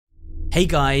Hey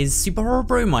guys,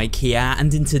 SuperHorrorBro Mike here,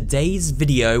 and in today's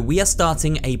video we are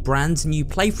starting a brand new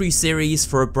playthrough series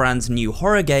for a brand new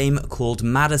horror game called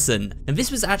MADiSON. And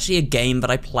this was actually a game that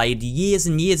I played years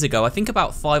and years ago, I think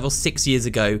about 5 or 6 years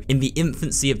ago, in the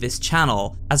infancy of this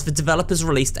channel, as the developers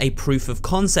released a proof of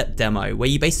concept demo where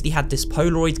you basically had this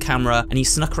Polaroid camera and you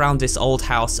snuck around this old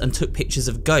house and took pictures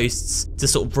of ghosts to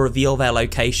sort of reveal their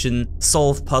location,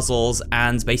 solve puzzles,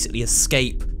 and basically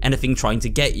escape anything trying to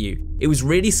get you. It was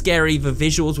really scary, the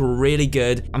visuals were really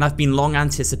good, and I've been long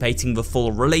anticipating the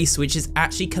full release, which is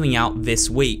actually coming out this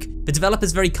week. The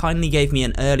developers very kindly gave me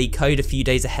an early code a few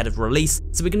days ahead of release,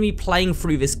 so we're going to be playing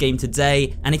through this game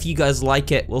today, and if you guys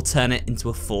like it, we'll turn it into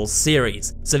a full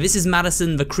series. So this is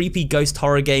MADiSON, the creepy ghost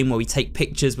horror game where we take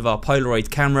pictures with our Polaroid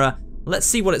camera. Let's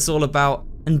see what it's all about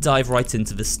and dive right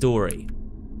into the story.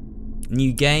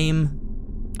 New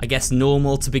game, I guess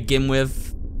normal to begin with.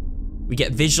 We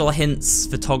get visual hints,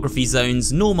 photography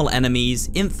zones, normal enemies,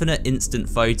 infinite instant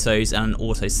photos, and an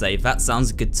autosave. That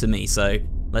sounds good to me, so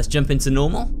let's jump into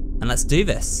normal, and let's do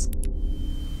this.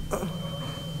 Oh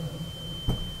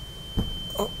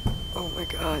my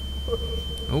god.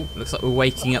 Oh, looks like we're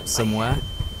waking up somewhere.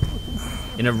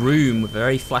 In a room with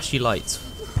very flashy lights.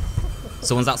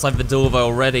 Someone's outside the door though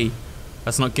already.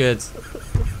 That's not good.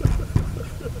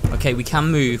 Okay, we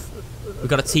can move. We've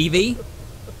got a TV.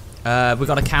 We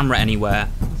got a camera anywhere.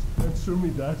 Show me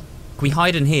that. Can we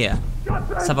hide in here?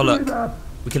 Let's have a look.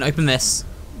 We can open this.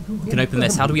 We can open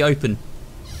this. How do we open?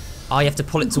 Oh, you have to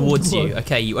pull it towards you.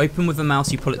 Okay, you open with the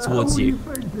mouse, you pull it towards you.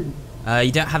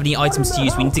 You don't have any items to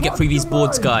use. We need to get through these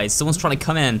boards, guys. Someone's trying to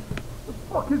come in.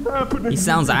 He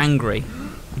sounds angry.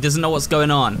 He doesn't know what's going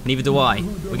on. Neither do I.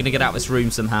 We're gonna get out of this room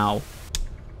somehow.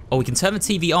 Oh, we can turn the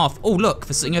TV off. Oh, look,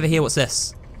 there's something over here. What's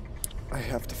this? I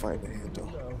have to find a handle.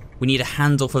 We need a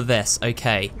handle for this.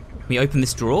 Okay. Can we open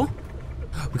this drawer?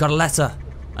 We got a letter.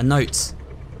 A note.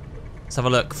 Let's have a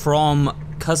look. From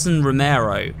Cousin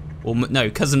Romero. Or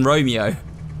no, Cousin Romeo.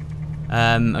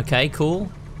 Okay,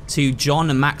 cool. To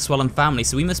John and Maxwell and family.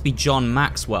 So we must be John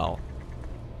Maxwell.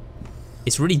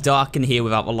 It's really dark in here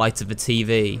without the light of the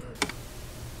TV.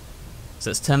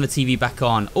 So let's turn the TV back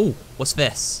on. Oh, what's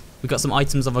this? We got some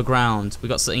items on the ground. We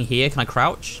got something here. Can I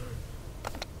crouch?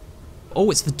 Oh,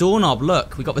 it's the doorknob.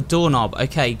 Look, we got the doorknob.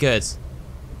 Okay, good. So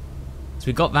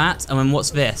we got that, and then what's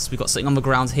this? We got something on the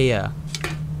ground here.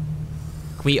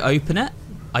 Can we open it?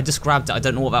 I just grabbed it. I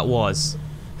don't know what that was.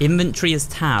 Inventory is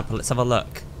tab. Let's have a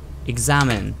look.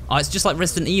 Examine. Oh, it's just like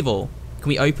Resident Evil. Can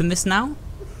we open this now?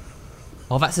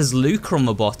 Oh, that says Luca on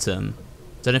the bottom.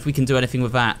 Don't know if we can do anything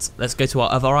with that. Let's go to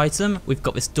our other item. We've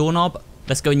got this doorknob.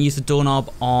 Let's go and use the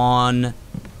doorknob on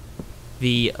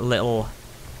the little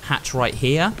hatch right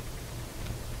here.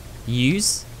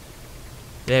 Use.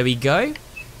 There we go.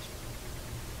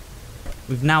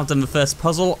 We've now done the first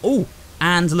puzzle. Oh,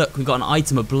 and look, we've got an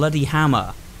item, a bloody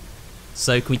hammer.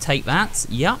 So can we take that?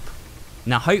 Yup.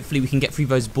 Now hopefully we can get through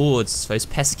those boards, those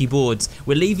pesky boards.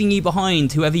 We're leaving you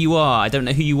behind, whoever you are. I don't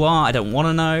know who you are, I don't want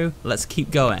to know. Let's keep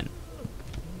going.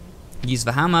 Use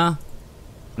the hammer.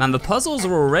 Man, the puzzles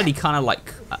are already kind of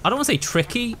like, I don't want to say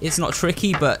tricky. It's not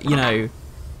tricky, but you know,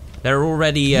 they're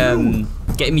already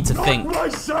getting me to think. My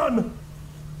son.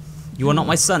 You are not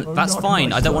my son. That's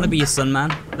fine. I don't want to be your son,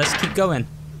 man. Let's keep going.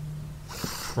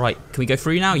 Right, can we go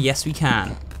through now? Yes, we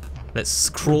can.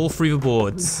 Let's crawl through the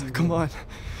boards. Come on.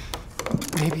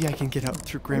 Maybe I can get out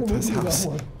through Grandpa's house.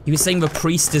 He was saying the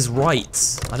priest is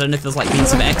right. I don't know if there's like been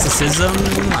some exorcism.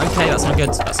 Okay, that's not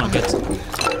good. That's not good.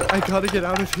 I gotta get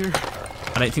out of here.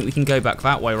 I don't think we can go back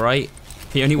that way, right?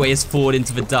 The only way is forward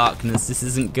into the darkness. This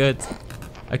isn't good.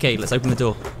 Okay, let's open the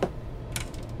door.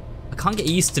 I can't get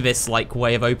used to this like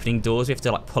way of opening doors. We have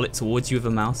to like pull it towards you with a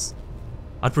mouse.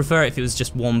 I'd prefer it if it was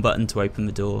just one button to open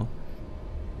the door.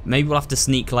 Maybe we'll have to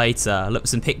sneak later. Look,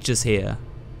 some pictures here.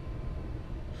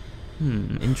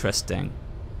 Interesting.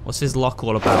 What's this lock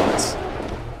all about?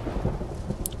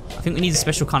 I think we need a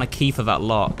special kind of key for that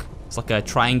lock. It's like a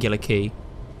triangular key.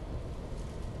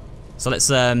 So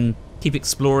let's keep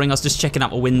exploring. I was just checking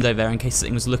out a window there in case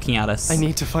something was looking at us. I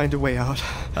need to find a way out.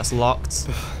 That's locked.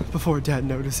 Before Dad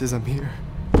notices I'm here.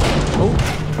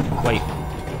 Oh, wait.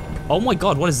 Oh my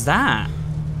god, what is that?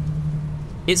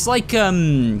 It's like,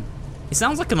 it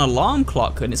sounds like an alarm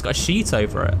clock and it's got a sheet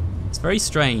over it. It's very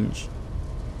strange.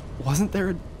 Wasn't there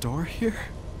a door here?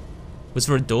 Was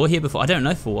there a door here before? I don't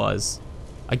know if there was.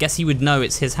 I guess he would know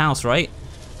it's his house, right?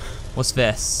 What's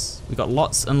this? We've got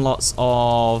lots and lots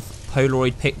of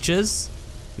Polaroid pictures.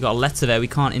 We've got a letter there, we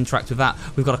can't interact with that.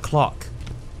 We've got a clock.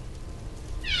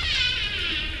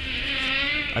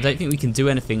 I don't think we can do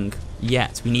anything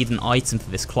yet. We need an item for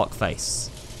this clock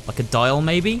face. Like a dial,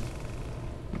 maybe?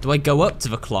 Do I go up to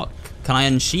the clock? Can I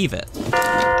unsheath it?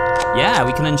 Yeah,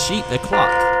 we can unsheath the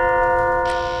clock.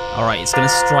 All right, it's gonna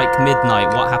strike midnight.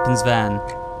 What happens then?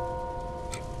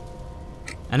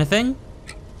 Anything?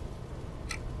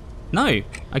 No.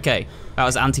 Okay, that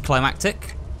was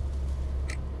anticlimactic.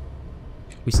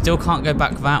 We still can't go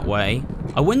back that way.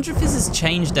 I wonder if this has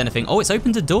changed anything. Oh, it's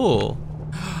opened a door.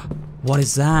 What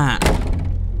is that?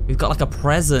 We've got like a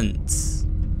present.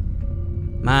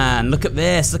 Man, look at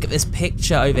this. Look at this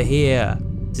picture over here.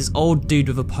 This old dude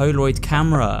with a Polaroid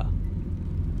camera.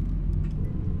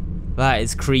 That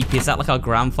is creepy. Is that like our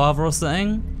grandfather or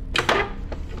something?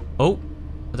 Oh,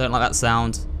 I don't like that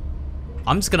sound.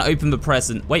 I'm just gonna open the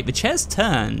present. Wait, the chair's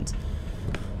turned.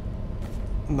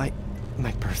 My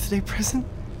birthday present?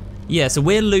 Yeah, so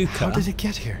we're Luca. How did it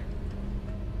get here?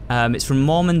 It's from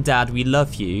Mom and Dad, we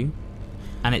love you.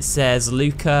 And it says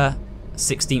Luca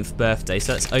 16th birthday,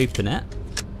 so let's open it.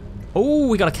 Oh,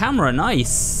 we got a camera,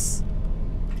 nice.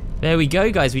 There we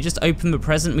go, guys, we just opened the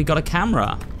present, we got a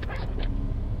camera.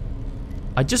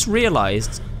 I just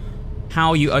realized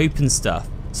how you open stuff.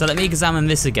 So let me examine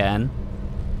this again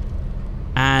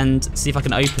and see if I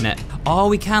can open it. Oh,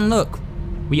 we can, look.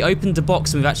 We opened the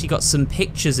box and we've actually got some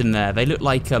pictures in there. They look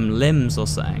like limbs or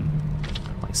something.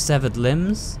 Like severed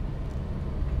limbs.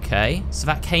 Okay, so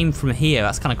that came from here.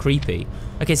 That's kind of creepy.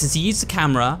 Okay, so to use the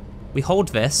camera, we hold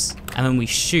this and then we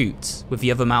shoot with the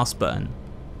other mouse button.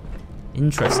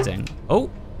 Interesting. Oh,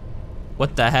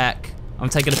 what the heck? I'm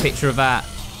taking a picture of that.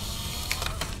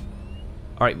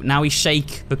 All right, now we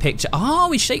shake the picture. Oh,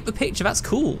 we shake the picture, that's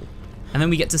cool. And then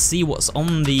we get to see what's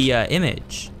on the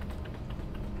image.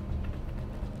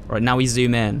 All right, now we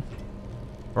zoom in.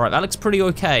 All right, that looks pretty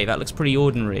okay. That looks pretty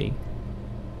ordinary.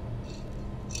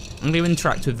 I'm gonna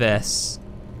interact with this.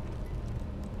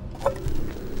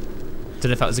 Don't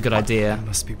know if that was a good idea. That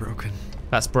must be broken.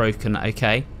 That's broken,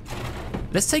 okay.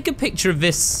 Let's take a picture of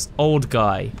this old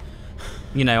guy.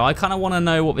 You know, I kind of want to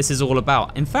know what this is all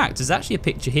about. In fact, there's actually a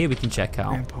picture here we can check out.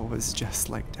 Grandpa was just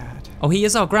like Dad. Oh, he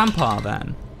is our grandpa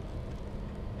then.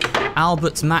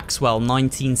 Albert Maxwell,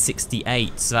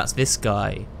 1968. So that's this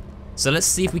guy. So let's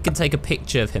see if we can take a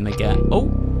picture of him again. Oh.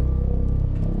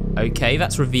 Okay,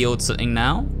 that's revealed something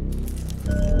now.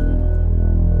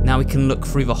 Now we can look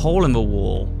through the hole in the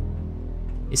wall.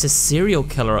 It's a serial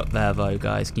killer up there though,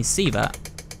 guys. Can you see that?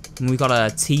 And we've got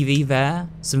a TV there,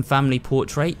 some family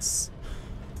portraits.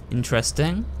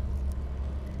 Interesting.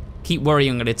 Keep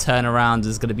worrying I'm gonna turn around,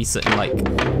 there's gonna be something like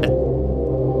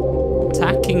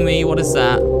attacking me, what is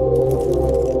that?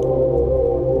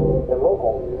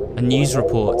 A news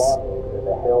report.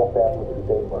 The Hale family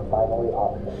estate were finally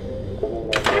auctioned, bringing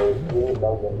in nearly $3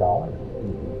 million.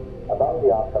 Among the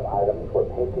auction items were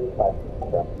paintings by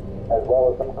them, as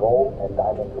well as some gold and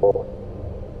diamond jewelry.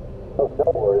 Most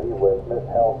noteworthy was Miss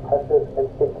Hale's precious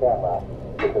instant camera,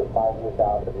 which has finally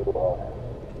found a new owner.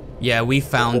 Yeah, we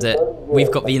found it.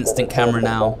 We've got the instant camera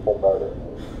now.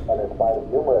 And in spite of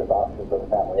numerous auctions of the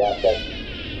family assets,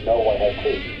 no one had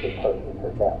proof to purchase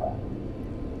her camera.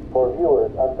 For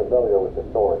viewers unfamiliar with the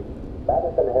story,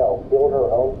 MADiSON Hale killed her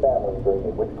own family during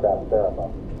a witchcraft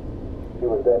ceremony. She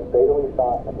was then fatally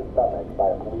shot in the stomach by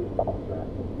a police officer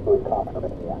who had caught her in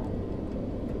the act.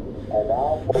 And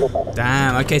now, for the weapon.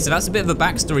 Damn, okay, so that's a bit of a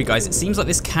backstory, guys. It seems like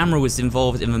this camera was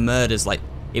involved in the murders, like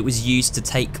it was used to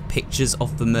take pictures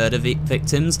of the murder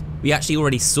victims. We actually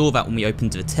already saw that when we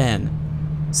opened the tin.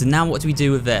 So now what do we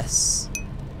do with this?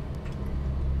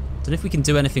 Don't know if we can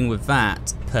do anything with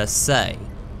that, per se.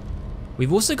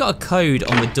 We've also got a code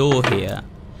on the door here.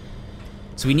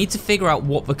 So we need to figure out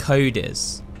what the code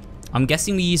is. I'm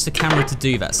guessing we use the camera to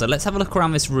do that. So let's have a look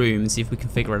around this room and see if we can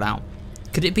figure it out.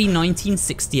 Could it be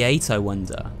 1968, I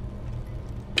wonder?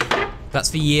 That's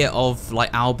the year of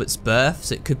like Albert's birth,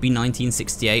 so it could be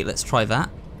 1968. Let's try that.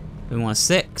 Then we want a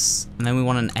 6, and then we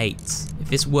want an 8. If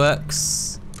this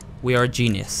works, we are a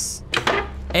genius.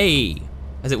 Hey,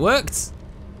 has it worked?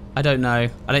 I don't know.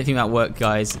 I don't think that worked,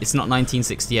 guys. It's not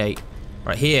 1968.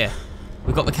 Right here,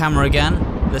 we've got the camera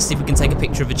again. Let's see if we can take a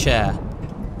picture of a chair.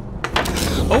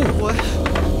 Oh! What?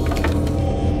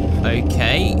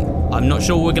 Okay, I'm not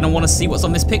sure we're gonna want to see what's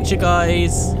on this picture,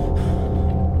 guys.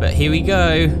 But here we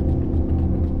go.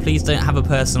 Please don't have a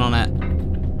person on it.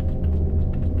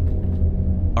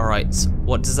 Alright,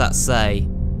 what does that say?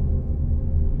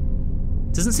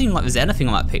 Doesn't seem like there's anything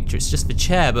on that picture, it's just the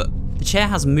chair, but the chair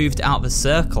has moved out of the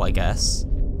circle, I guess.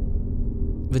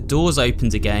 The door's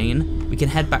opened again. We can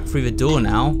head back through the door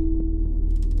now.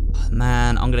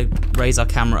 Man, I'm gonna raise our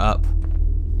camera up.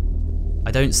 I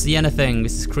don't see anything,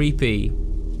 this is creepy.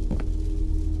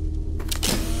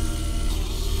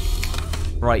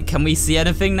 Right, can we see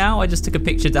anything now? I just took a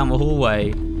picture down the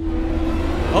hallway.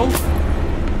 Oh!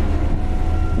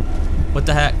 What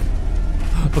the heck?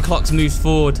 The clock's moved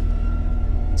forward.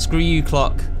 Screw you,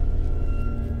 clock.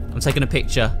 I'm taking a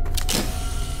picture.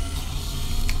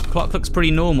 Clock looks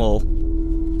pretty normal.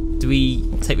 Do we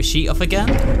take the sheet off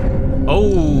again?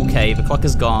 Oh, okay, the clock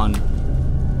is gone.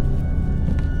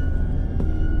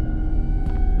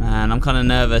 Man, I'm kind of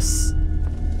nervous.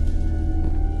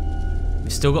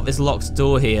 We've still got this locked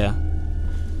door here.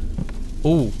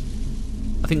 Oh,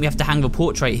 I think we have to hang the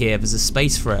portrait here. There's a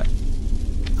space for it.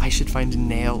 I should find a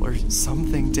nail or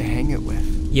something to hang it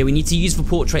with. Yeah, we need to use the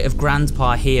portrait of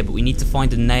Grandpa here, but we need to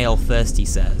find a nail first, he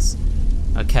says.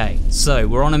 Okay, so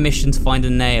we're on a mission to find a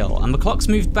nail, and the clock's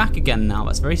moved back again now.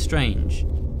 That's very strange.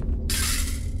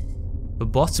 The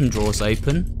bottom drawer's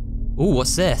open. Ooh,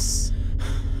 what's this?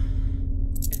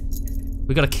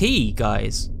 We got a key,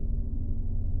 guys.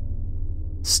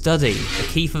 Study, a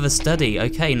key for the study.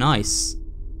 Okay, nice.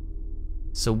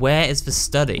 So where is the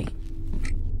study?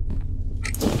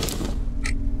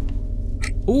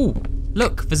 Ooh,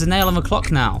 look, there's a nail on the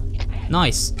clock now.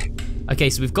 Nice. Okay,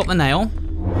 so we've got the nail.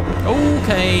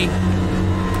 Okay.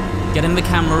 Get in the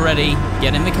camera ready.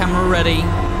 Get in the camera ready.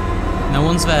 No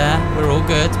one's there. We're all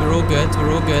good. We're all good.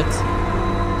 We're all good.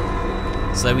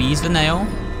 So we use the nail.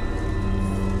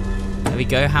 There we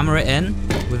go. Hammer it in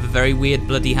with a very weird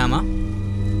bloody hammer.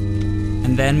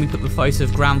 And then we put the photo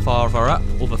of Grandfather up,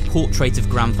 or the portrait of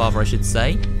Grandfather, I should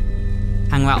say.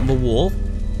 Hang that on the wall.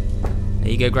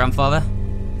 There you go, Grandfather.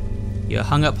 You're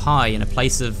hung up high in a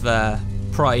place of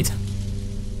pride.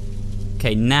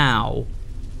 Okay, now,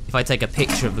 if I take a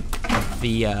picture of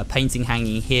the painting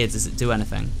hanging here, does it do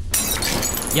anything?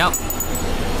 Yup.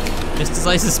 Just as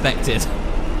I suspected.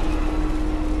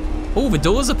 Oh, the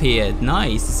door's appeared.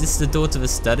 Nice. Is this the door to the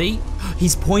study?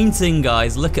 He's pointing,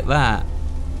 guys. Look at that.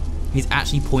 He's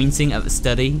actually pointing at the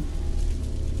study.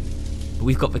 But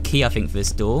we've got the key, I think, for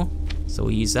this door. So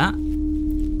we'll use that.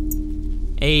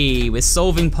 Hey, we're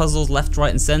solving puzzles left,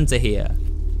 right, and center here.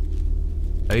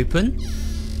 Open.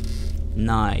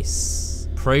 Nice.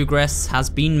 Progress has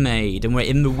been made, and we're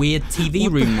in the weird TV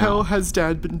room now. What the hell has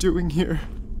Dad been doing here?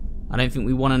 I don't think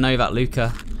we want to know that,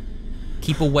 Luca.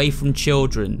 Keep away from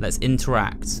children. Let's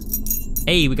interact.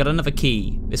 Hey, we got another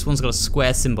key. This one's got a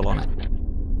square symbol on it.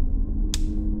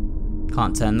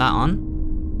 Can't turn that on.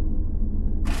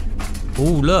 Oh,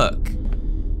 look.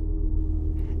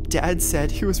 Dad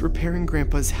said he was repairing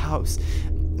Grandpa's house,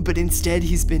 but instead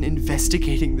he's been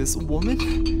investigating this woman?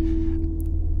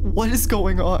 What is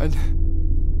going on?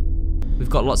 We've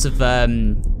got lots of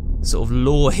sort of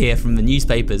lore here from the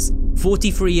newspapers.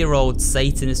 43-year-old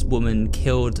Satanist woman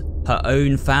killed her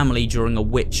own family during a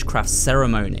witchcraft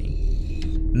ceremony.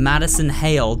 Madison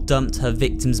Hale dumped her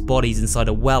victims' bodies inside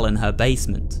a well in her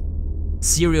basement.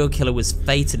 Serial killer was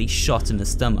fatally shot in the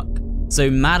stomach. So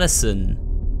Madison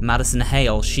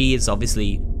Hale, she is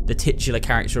obviously the titular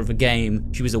character of the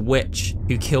game. She was a witch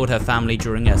who killed her family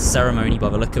during a ceremony by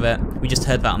the look of it. We just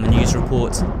heard that on the news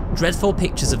report. Dreadful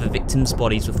pictures of the victims'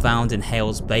 bodies were found in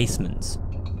Hale's basement.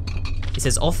 It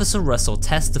says Officer Russell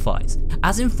testifies.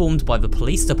 As informed by the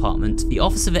police department, the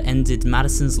officer that ended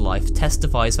Madison's life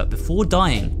testifies that before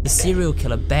dying, the serial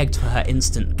killer begged for her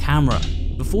instant camera.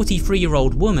 The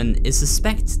 43-year-old woman is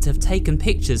suspected to have taken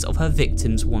pictures of her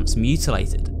victims once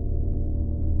mutilated.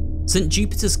 St.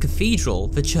 Jupiter's Cathedral,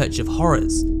 the Church of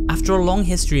Horrors. After a long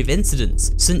history of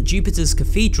incidents, St. Jupiter's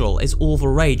Cathedral is all the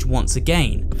rage once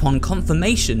again, upon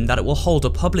confirmation that it will hold a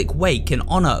public wake in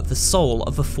honour of the soul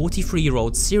of the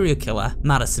 43-year-old serial killer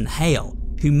Madison Hale,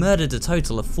 who murdered a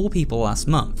total of 4 people last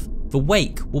month. The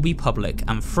wake will be public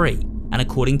and free, and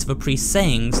according to the priest's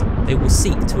sayings, they will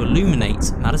seek to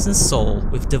illuminate Madison's soul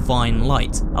with divine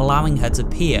light, allowing her to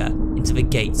peer into the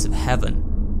gates of heaven.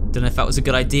 Don't know if that was a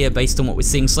good idea based on what we're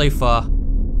seeing so far.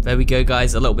 There we go,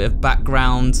 guys, a little bit of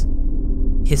background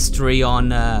history on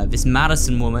this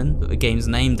Madison woman that the game's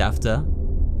named after.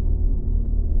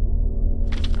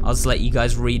 I'll just let you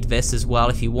guys read this as well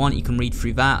if you want. You can read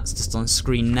through that, it's just on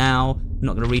screen now. I'm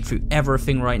not going to read through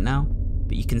everything right now,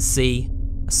 but you can see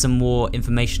some more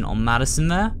information on Madison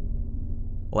there.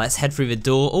 Let's head through the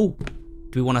door. Oh,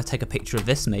 do we want to take a picture of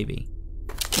this maybe?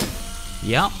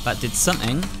 Yep, that did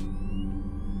something.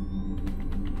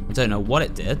 I don't know what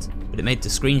it did, but it made the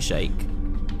screen shake.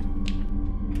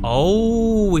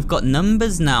 Oh, we've got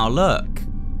numbers now, look.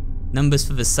 Numbers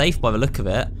for the safe by the look of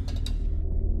it.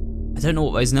 I don't know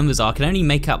what those numbers are. I can only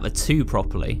make out the 2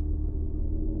 properly.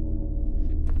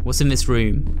 What's in this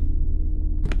room?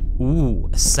 Ooh,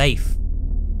 a safe.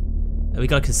 We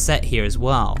got a cassette here as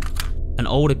well. An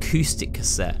old acoustic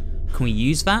cassette. Can we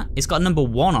use that? It's got number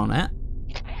 1 on it.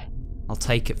 I'll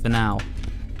take it for now.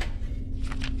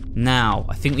 Now,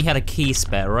 I think we had a key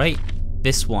spare, right?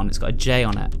 This one, it's got a J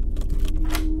on it.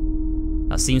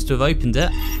 That seems to have opened it.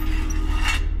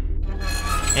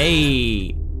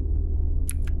 Hey.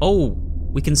 Oh,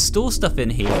 we can store stuff in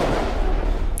here.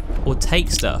 Or take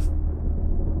stuff.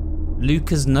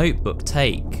 Luca's notebook,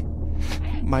 take.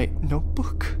 My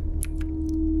notebook?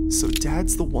 So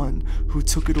Dad's the one who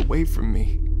took it away from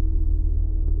me.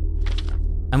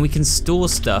 And we can store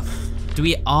stuff. Do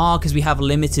we? Because we have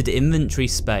limited inventory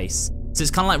space. So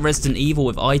it's kind of like Resident Evil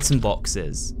with item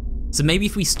boxes. So maybe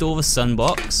if we store the sun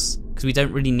box, because we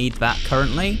don't really need that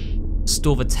currently.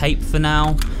 Store the tape for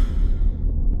now.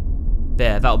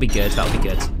 There, that'll be good, that'll be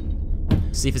good.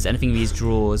 See if there's anything in these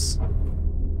drawers.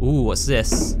 Ooh, what's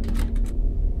this?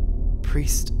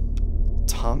 Priest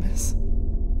Thomas?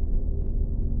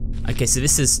 Okay, so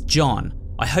this is John.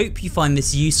 I hope you find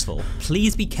this useful.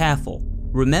 Please be careful.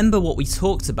 Remember what we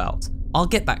talked about. I'll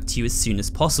get back to you as soon as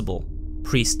possible.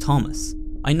 Priest Thomas.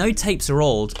 I know tapes are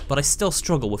old, but I still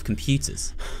struggle with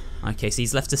computers. Okay, so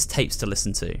he's left us tapes to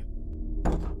listen to.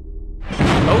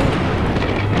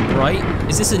 Oh, right.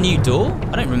 Is this a new door?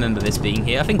 I don't remember this being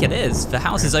here. I think it is. The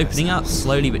house is opening up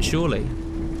slowly but surely.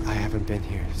 I haven't been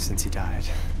here since he died.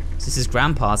 So this is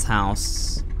Grandpa's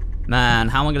house. Man,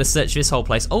 how am I gonna search this whole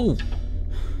place? Oh,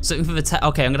 something for the tape.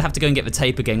 Okay, I'm gonna have to go and get the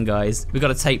tape again, guys. We've got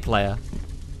a tape player.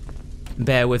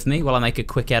 Bear with me while I make a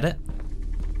quick edit.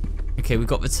 Okay, we've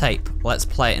got the tape. Let's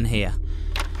play it in here.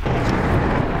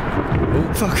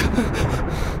 Oh, fuck.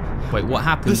 Wait, what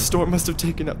happened? The storm must have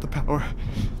taken out the power.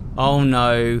 Oh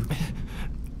no.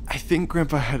 I think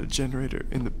Grandpa had a generator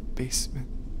in the basement.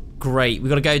 Great, we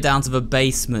gotta go down to the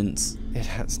basement. It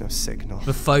has no signal.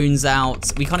 The phone's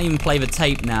out. We can't even play the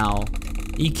tape now.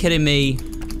 Are you kidding me?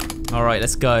 Alright,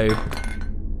 let's go.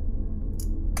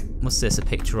 What's this a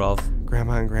picture of?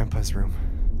 Grandma and Grandpa's room.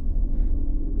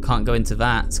 Can't go into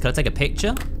that. Can I take a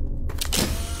picture?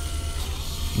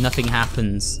 Nothing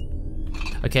happens.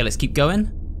 Okay, let's keep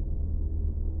going.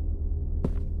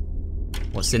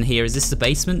 What's in here? Is this the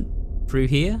basement? Through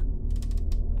here?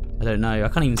 I don't know. I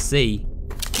can't even see.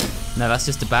 No, that's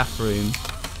just a bathroom.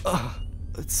 Ugh,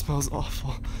 it smells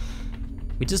awful.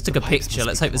 We just took a picture.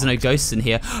 Let's hope there's no ghosts in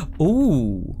here.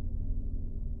 Ooh.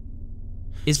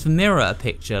 Is the mirror a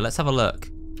picture? Let's have a look.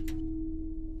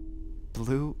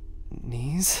 Blue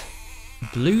knees?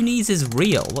 Blue knees is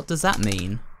real. What does that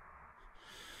mean?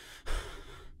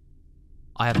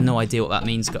 I have no idea what that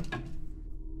means.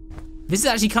 This is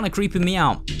actually kind of creeping me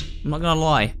out. I'm not gonna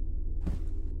lie.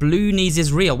 Blue knees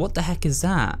is real. What the heck is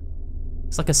that?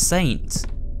 It's like a saint.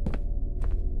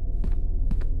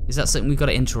 Is that something we've got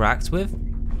to interact with?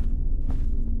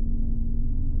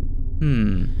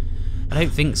 I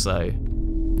don't think so.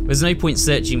 There's no point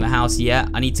searching the house yet.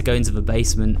 I need to go into the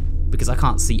basement because I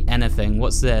can't see anything.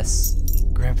 What's this?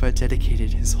 Grandpa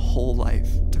dedicated his whole life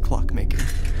to clockmaking.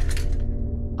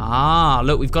 Ah,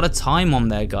 look, we've got a time on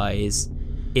there, guys.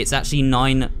 It's actually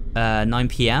 9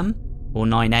 p.m. or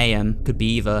 9 a.m. Could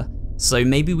be either. So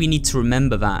maybe we need to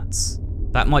remember that.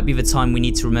 That might be the time we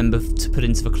need to remember to put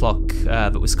into the clock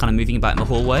that was kind of moving about in the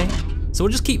hallway. So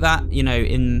we'll just keep that, you know,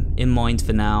 in mind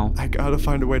for now. I gotta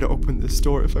find a way to open this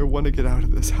door if I want to get out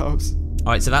of this house.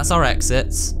 All right, so that's our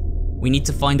exits. We need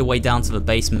to find a way down to the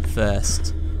basement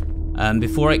first.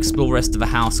 Before I explore the rest of the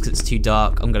house, because it's too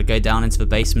dark, I'm gonna go down into the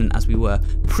basement as we were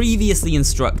previously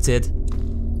instructed.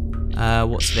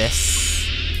 What's this?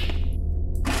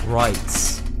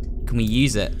 Right, can we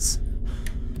use it?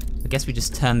 I guess we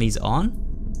just turn these on.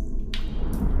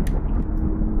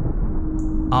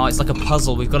 Oh, it's like a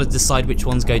puzzle. We've got to decide which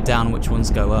ones go down and which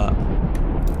ones go up.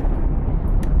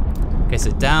 Okay, so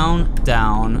down,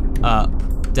 down, up,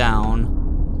 down,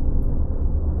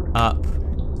 up,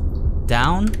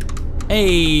 down.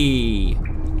 Hey!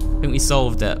 I think we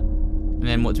solved it. And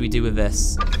then what do we do with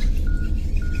this?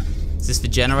 Is this the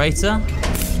generator?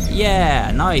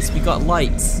 Yeah, nice. We got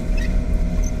lights.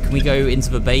 Can we go into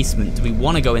the basement? Do we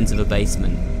want to go into the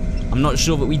basement? I'm not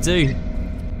sure, but we do.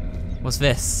 What's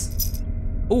this?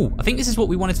 Oh, I think this is what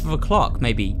we wanted for the clock,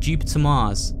 maybe. Jupiter,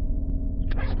 Mars.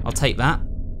 I'll take that.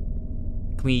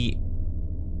 Can we...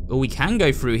 Oh, we can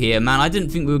go through here. Man, I didn't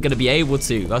think we were going to be able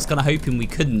to. I was kind of hoping we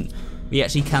couldn't. We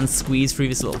actually can squeeze through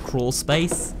this little crawl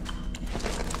space.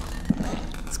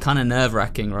 It's kind of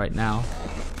nerve-wracking right now.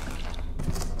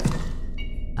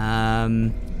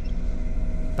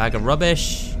 Bag of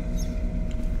rubbish.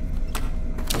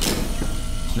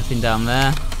 Nothing down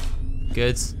there.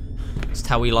 Good. Just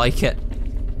how we like it.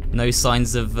 No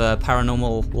signs of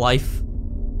paranormal life.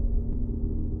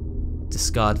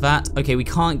 Discard that. Okay, we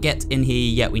can't get in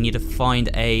here yet. We need to find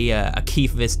a key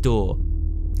for this door.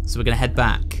 So we're gonna head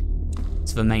back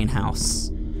to the main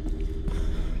house.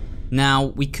 Now,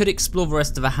 we could explore the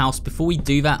rest of the house. Before we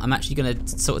do that, I'm actually going to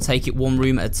sort of take it one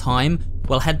room at a time.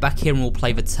 We'll head back here and we'll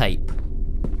play the tape.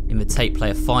 In the tape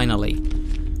player, finally.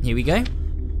 Here we go.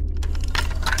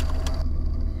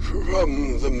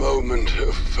 From the moment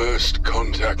of first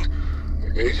contact,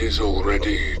 it is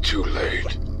already too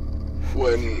late.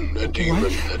 When a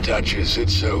demon attaches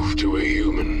itself to a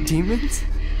human, Demons?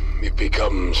 it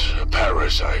becomes a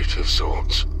parasite of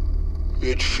sorts.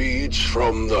 It feeds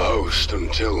from the host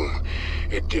until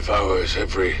it devours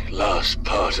every last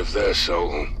part of their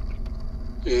soul.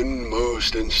 In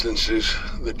most instances,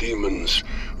 the demon's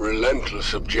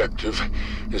relentless objective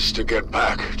is to get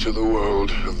back to the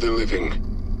world of the living.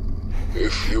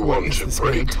 If you want to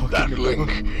break that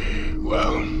link,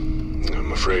 well,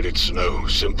 I'm afraid it's no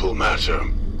simple matter.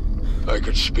 I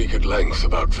could speak at length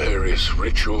about various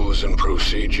rituals and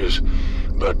procedures,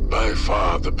 but by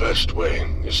far the best way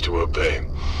is to obey.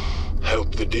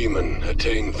 Help the demon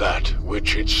attain that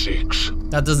which it seeks.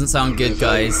 That doesn't sound good,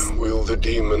 guys. Then will the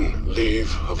demon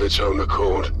leave of its own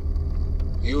accord?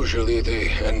 Usually they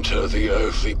enter the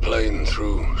earthly plane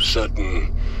through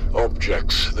certain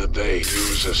objects that they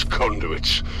use as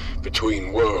conduits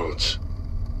between worlds.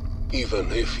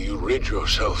 Even if you rid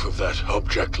yourself of that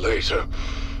object later,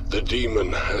 the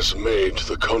demon has made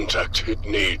the contact it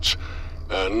needs,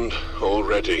 and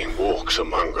already walks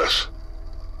among us.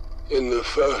 In the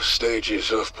first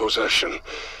stages of possession,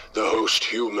 the host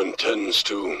human tends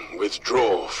to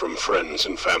withdraw from friends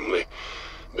and family,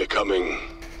 becoming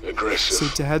aggressive,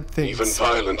 So Dad thinks even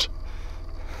violent.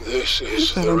 This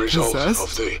is that the I'm result possessed?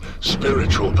 of the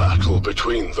spiritual battle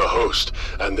between the host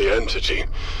and the entity,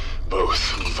 both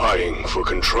vying for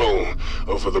control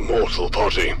over the mortal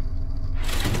body.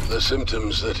 The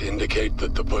symptoms that indicate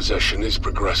that the possession is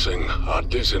progressing are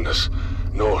dizziness,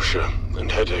 nausea,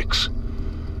 and headaches,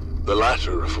 the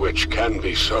latter of which can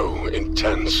be so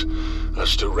intense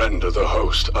as to render the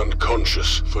host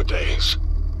unconscious for days.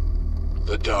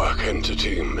 The dark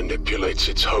entity manipulates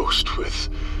its host with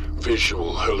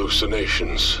visual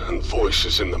hallucinations and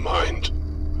voices in the mind.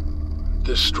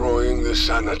 Destroying the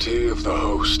sanity of the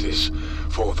host is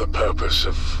for the purpose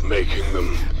of making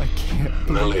them I can't believe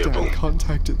malleable, Dad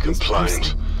contacted this compliant.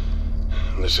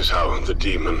 person. This is how the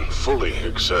demon fully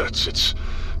exerts its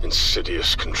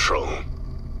insidious control.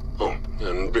 Oh,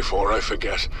 and before I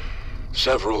forget,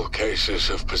 several cases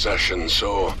of possession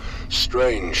saw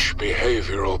strange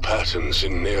behavioral patterns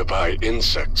in nearby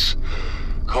insects,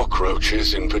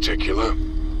 cockroaches in particular.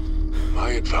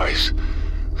 My advice,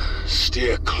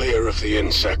 steer clear of the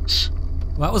insects.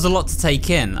 Well, that was a lot to take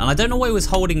in, and I don't know why he was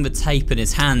holding the tape in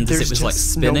his hand as There's it was just like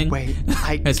spinning. no way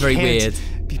I It's very can't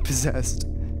weird. be possessed.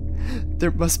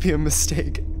 There must be a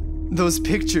mistake. Those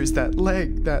pictures, that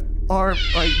leg, that arm,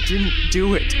 I didn't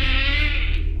do it.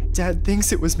 Dad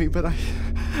thinks it was me, but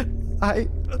I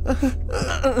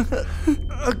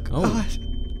oh God.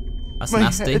 That's My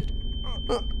nasty. head.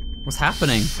 What's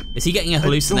happening? Is he getting a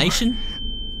hallucination?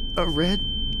 A red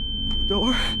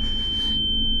door.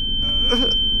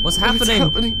 What's What's happening?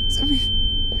 happening to me?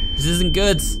 This isn't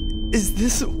good. Is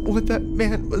this what that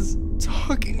man was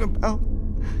talking about?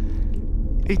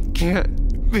 It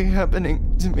can't be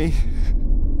happening to me.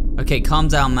 Okay, calm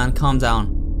down, man, calm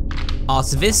down. Ah,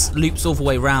 so this loops all the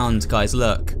way round, guys,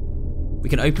 look. We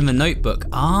can open the notebook.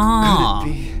 Ah!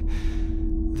 Could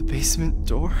it be the basement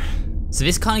door? So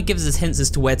this kind of gives us hints as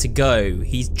to where to go.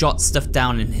 He jots stuff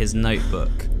down in his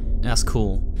notebook. That's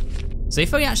cool. So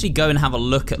if we actually go and have a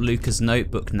look at Luca's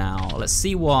notebook now, let's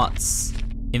see what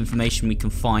information we can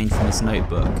find from his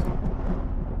notebook.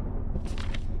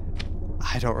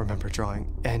 I don't remember drawing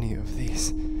any of these.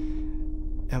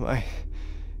 Am I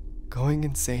going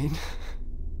insane?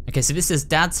 Okay, so this is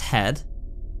Dad's head,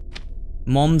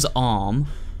 Mom's arm,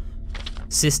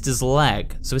 Sister's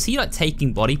leg. So is he like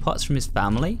taking body parts from his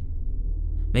family?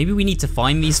 Maybe we need to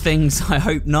find these things. I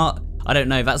hope not. I don't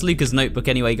know. That's Luca's notebook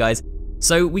anyway, guys.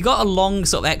 So we got a long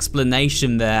sort of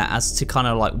explanation there as to kind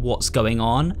of like what's going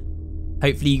on.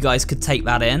 Hopefully you guys could take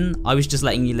that in. I was just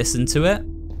letting you listen to it.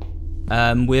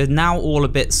 We're now all a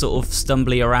bit sort of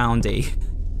stumbly aroundy.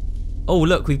 Oh,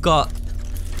 look, we've got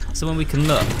somewhere we can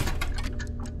look.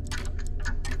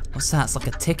 What's that? It's like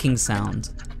a ticking sound.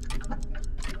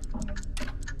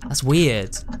 That's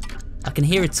weird. I can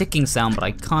hear a ticking sound, but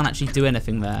I can't actually do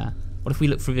anything there. What if we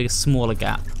look through a smaller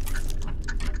gap?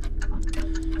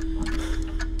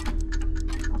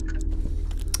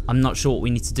 I'm not sure what we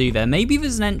need to do there. Maybe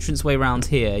there's an entranceway around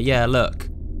here. Yeah, look.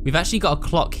 We've actually got a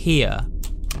clock here,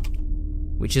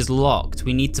 which is locked.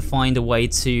 We need to find a way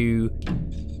to...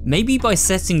 Maybe by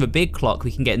setting the big clock,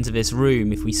 we can get into this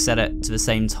room if we set it to the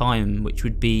same time, which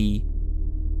would be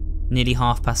nearly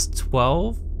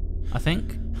 12:30. I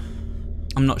think.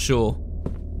 I'm not sure.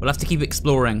 We'll have to keep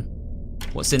exploring.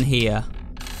 What's in here?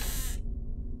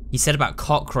 He said about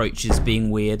cockroaches being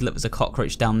weird. Look, there's a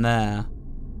cockroach down there.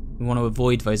 We want to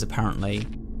avoid those apparently.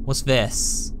 What's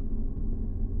this?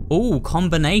 Ooh,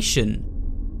 combination.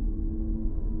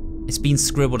 It's been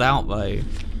scribbled out though.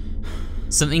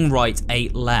 Something right,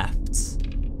 8 left.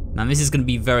 Man, this is going to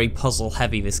be very puzzle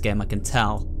heavy, this game, I can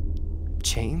tell.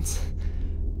 Chains?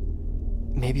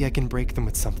 Maybe I can break them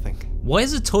with something. Why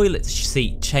is a toilet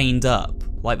seat chained up?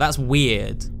 Like, that's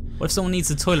weird. What if someone needs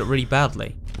the toilet really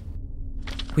badly?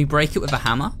 Can we break it with a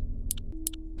hammer?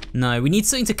 No, we need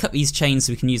something to cut these chains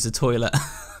so we can use the toilet.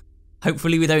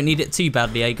 Hopefully we don't need it too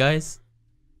badly, eh guys?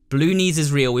 Blue knees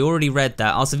is real, we already read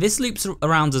that. Also, this loops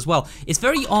around as well. It's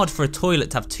very odd for a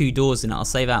toilet to have 2 doors in it, I'll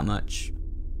say that much.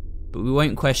 But we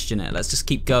won't question it, let's just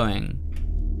keep going.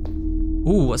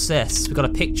 Ooh, what's this? We've got a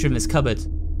picture in this cupboard.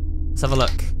 Let's have a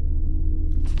look.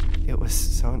 It was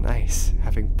so nice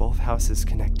having both houses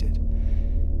connected.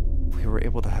 We were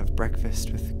able to have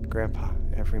breakfast with Grandpa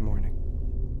every morning.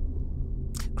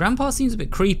 Grandpa seems a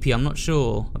bit creepy, I'm not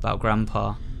sure about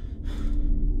Grandpa.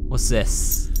 What's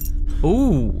this?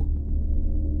 Ooh!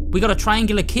 We got a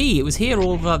triangular key, it was here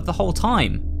all the whole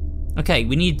time. Okay,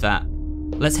 we need that.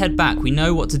 Let's head back, we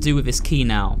know what to do with this key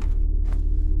now.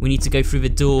 We need to go through the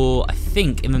door, I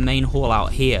think, in the main hall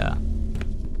out here.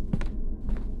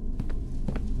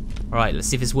 Alright, let's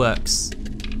see if this works.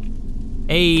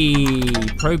 Hey,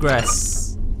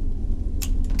 progress.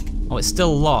 Oh, it's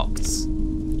still locked.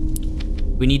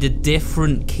 We need a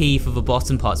different key for the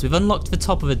bottom part. So we've unlocked the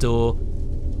top of the door.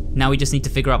 Now we just need to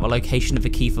figure out the location of the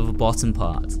key for the bottom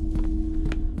part.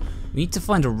 We need to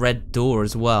find a red door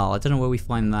as well. I don't know where we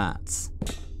find that.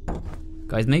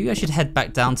 Guys, maybe I should head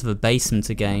back down to the basement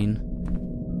again.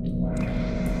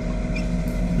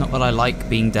 Not that I like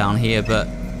being down here, but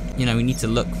you know, we need to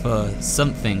look for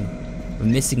something. We're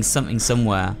missing something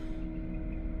somewhere.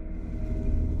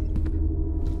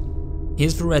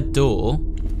 Here's the red door.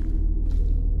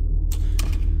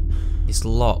 It's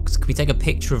locked. Can we take a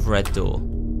picture of red door?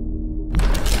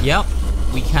 Yep,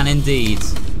 we can indeed.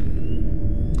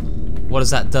 What has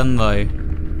that done though?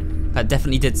 That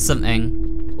definitely did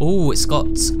something. Oh, it's got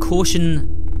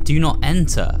caution, do not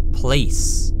enter,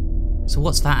 place. So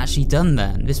what's that actually done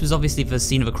then? This was obviously the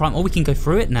scene of a crime. Oh, we can go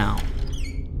through it now.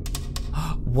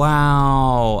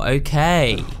 Wow,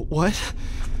 okay. What?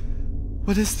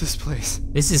 What is this place?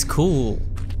 This is cool.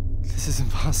 This is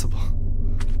impossible.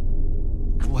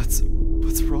 What's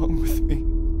wrong with me?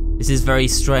 This is very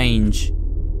strange.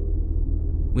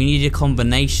 We need a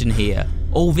combination here.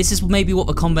 Oh, this is maybe what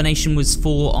the combination was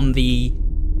for on the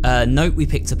note we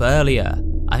picked up earlier.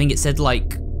 I think it said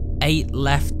like 8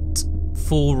 left,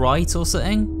 4 right or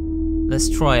something. Let's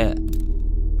try it.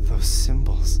 Those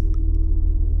symbols.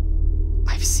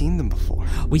 I've seen them before.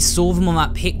 We saw them on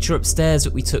that picture upstairs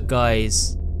that we took,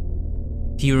 guys.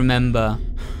 If you remember.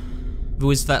 There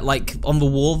was that, like, on the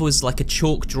wall there was like a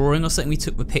chalk drawing or something. We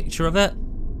took the picture of it.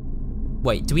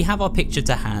 Wait, do we have our picture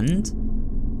to hand?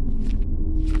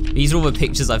 These are all the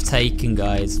pictures I've taken,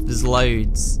 guys. There's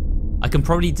loads. I can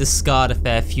probably discard a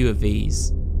fair few of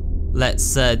these.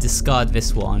 Let's discard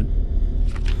this one.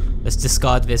 Let's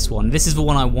discard this one. This is the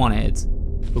one I wanted.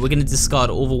 But we're going to discard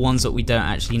all the ones that we don't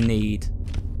actually need.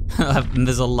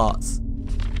 There's a lot.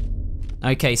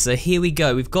 Okay, so here we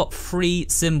go. We've got 3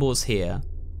 symbols here,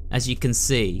 as you can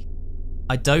see.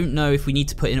 I don't know if we need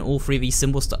to put in all 3 of these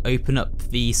symbols to open up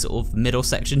the sort of middle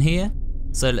section here.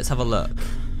 So let's have a look.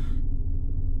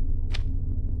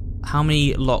 How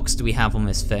many locks do we have on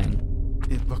this thing?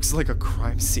 It looks like a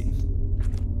crime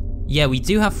scene. Yeah, we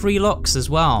do have 3 locks as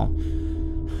well.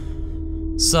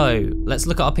 So, let's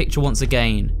look at our picture once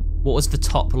again. What was the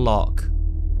top lock?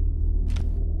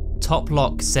 Top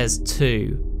lock says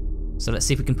 2. So let's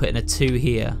see if we can put in a 2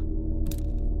 here.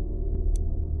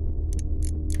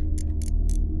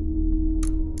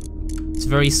 It's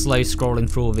very slow scrolling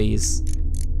through all these.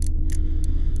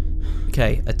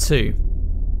 Okay, a 2.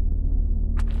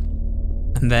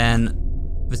 And then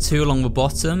the 2 along the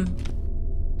bottom.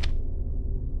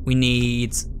 We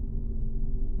need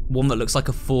one that looks like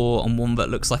a 4 and one that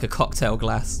looks like a cocktail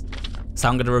glass. So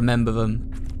I'm going to remember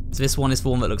them. So this one is the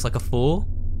one that looks like a 4.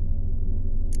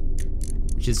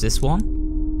 Which is this one.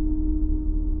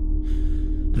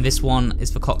 And this one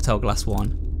is the cocktail glass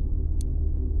one.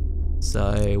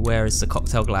 So where is the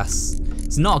cocktail glass?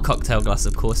 It's not a cocktail glass,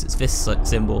 of course, it's this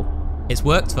symbol. It's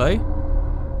worked though.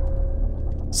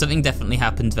 Something definitely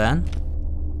happened then.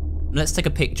 Let's take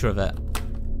a picture of it.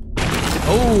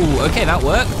 Oh, okay, that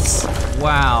worked.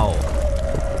 Wow.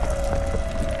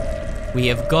 We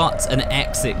have got an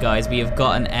exit, guys. We have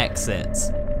got an exit.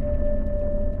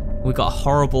 We got a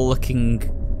horrible looking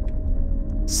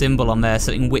symbol on there,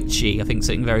 something witchy. I think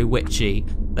something very witchy.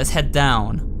 Let's head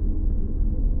down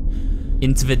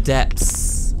into the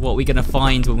depths. What are we gonna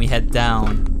find when we head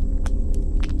down?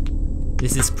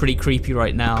 This is pretty creepy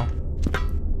right now.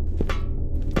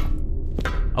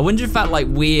 I wonder if that like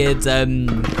weird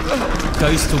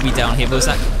ghost will be down here. But was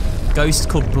that ghost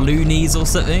called Bloonies or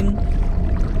something?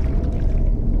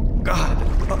 God,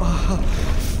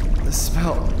 the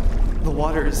smell. The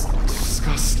water is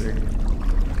disgusting.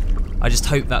 I just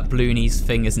hope that Bloonies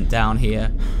thing isn't down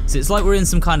here. So it's like we're in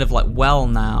some kind of like well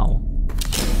now.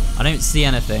 I don't see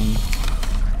anything.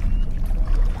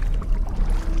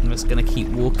 I'm just gonna keep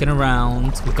walking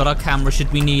around. We've got our camera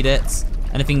should we need it.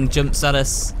 Anything jumps at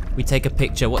us, we take a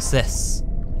picture. What's this?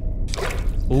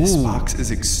 Ooh. This box is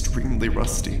extremely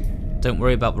rusty. Don't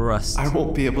worry about the rust. I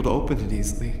won't be able to open it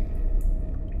easily.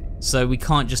 So we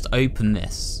can't just open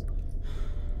this.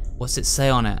 What's it say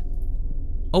on it?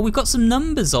 Oh, we've got some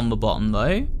numbers on the bottom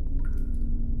though.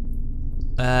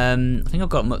 I think I've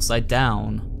got them upside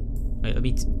down.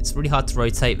 Wait, it's really hard to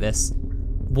rotate this.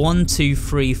 1, 2,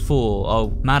 3, 4. Oh,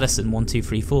 MADiSON 1, 2,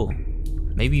 3, 4.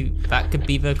 Maybe that could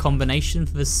be the combination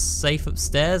for the safe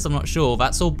upstairs. I'm not sure.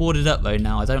 That's all boarded up though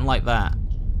now. I don't like that.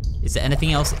 Is there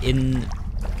anything else in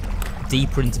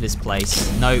deeper into this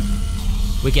place? Nope.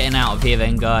 We're getting out of here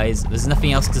then, guys. There's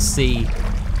nothing else to see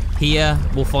here.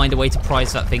 We'll find a way to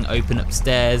prise that thing open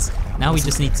upstairs. Now we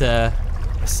just need to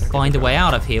find a way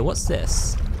out of here. What's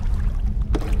this?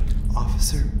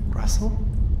 Officer Russell?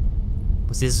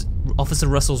 Was this Officer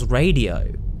Russell's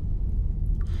radio?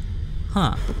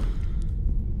 Huh.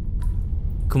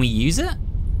 Can we use it?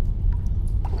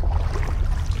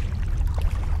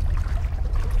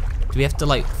 Do we have to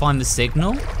like find the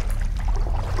signal?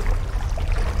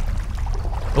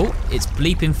 Oh, it's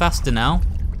bleeping faster now.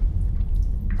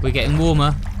 We're getting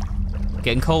warmer.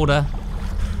 Getting colder.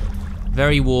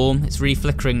 Very warm. It's really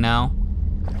flickering now.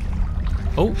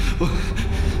 Oh.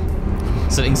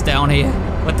 Something's down here.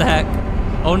 What the heck?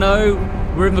 Oh no!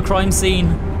 We're in the crime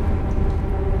scene.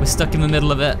 We're stuck in the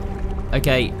middle of it.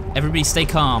 Okay, everybody stay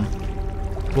calm.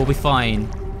 We'll be fine.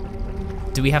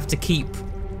 Do we have to keep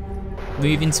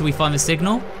moving until we find the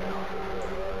signal?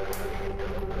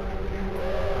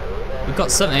 We've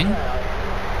got something.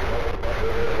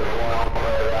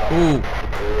 Ooh.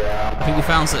 I think we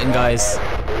found something, guys.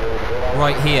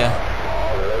 Right here.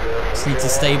 Just need to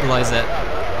stabilize it.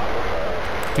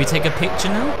 Do we take a picture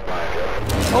now?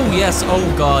 Oh yes,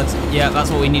 oh god. Yeah, that's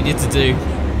what we needed to do.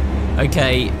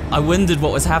 Okay, I wondered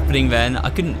what was happening then. I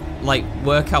couldn't like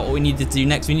work out what we needed to do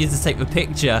next. We needed to take the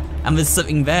picture and there's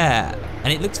something there.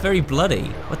 And it looks very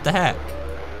bloody. What the heck?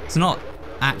 It's not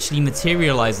actually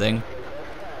materializing.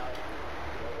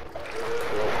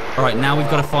 Alright, now we've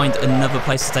got to find another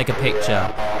place to take a picture.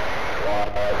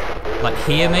 Like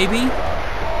here maybe?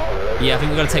 Yeah, I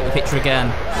think we've got to take the picture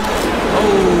again.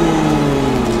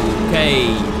 Oh,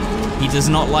 okay. He does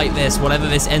not like this, whatever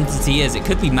this entity is. It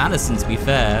could be MADiSON, to be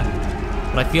fair.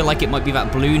 But I feel like it might be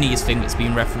that Bloonies thing that's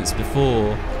been referenced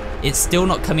before. It's still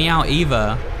not coming out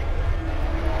either.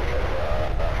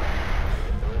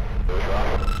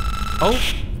 Oh.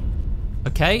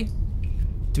 Okay.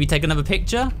 Do we take another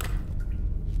picture?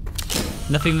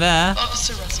 Nothing there.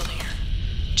 Officer Russell here.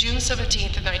 June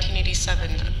 17th of 1987,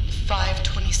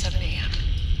 5:27 a.m.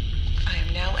 I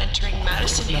am now entering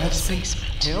MADiSON Hill's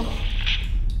basement. Hill?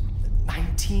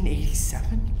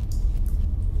 1987?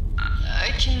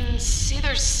 I can see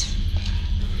there's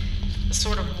a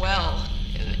sort of well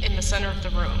in the center of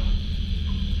the room.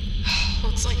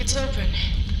 Looks like it's open.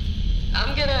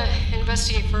 I'm gonna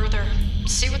investigate further,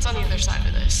 see what's on the other side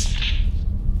of this.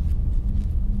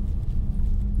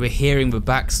 We're hearing the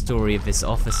backstory of this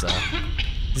officer.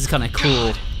 This is kind of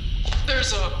cool. God,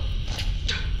 there's a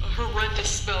horrendous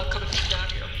smell coming from down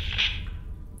here.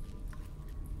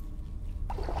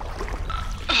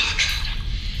 Oh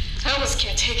god, I almost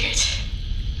can't take it.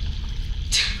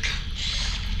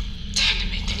 Time to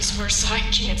make things worse. I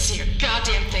can't see a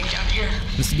goddamn thing down here.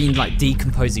 Must have been like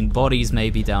decomposing bodies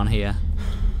maybe down here.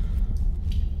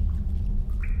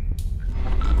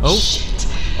 Oh. Shit.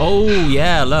 Oh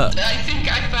yeah, look. I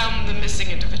think I found the missing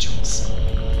individuals.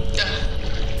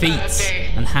 Feet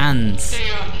and hands.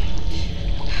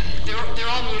 They're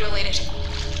all mutilated.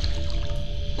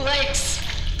 Legs,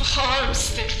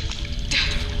 arms,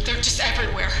 they're just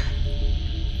everywhere.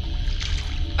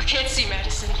 I can't see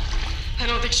MADiSON. I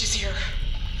don't think she's here.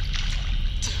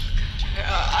 Oh,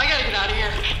 God. I gotta get out of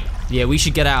here. Yeah, we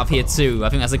should get out of here too. I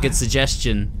think that's a good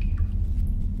suggestion.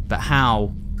 But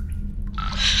how?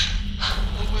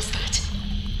 What was that?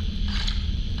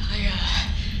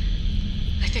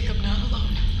 I think I'm not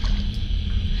alone.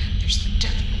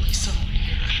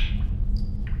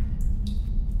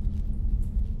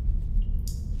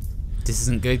 This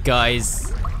isn't good,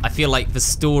 guys. I feel like the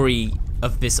story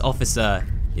of this officer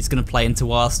is gonna play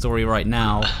into our story right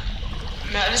now.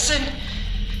 Madison?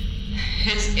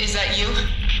 Is that you?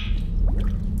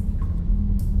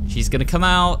 She's gonna come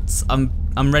out.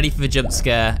 I'm ready for the jump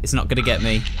scare. It's not gonna get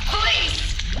me.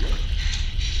 Please!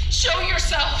 Show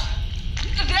yourself!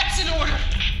 That's in order!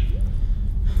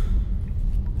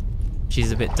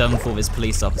 She's a bit done for, this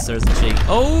police officer, isn't she?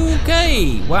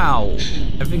 Okay! Wow.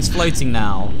 Everything's floating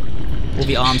now. All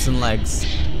the arms and legs.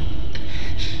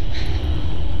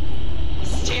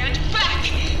 Stand back!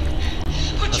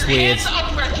 Put your weird. hands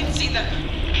up where I can see them.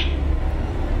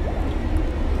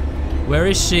 Where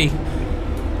is she?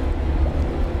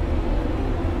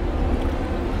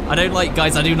 I don't like,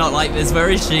 guys, I do not like this. Where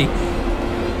is she?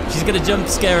 She's gonna jump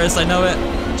scare us, I know it.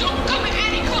 Don't come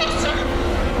any closer!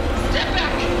 Step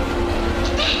back!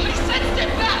 I said step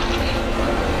back!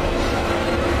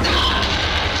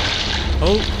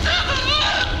 Oh.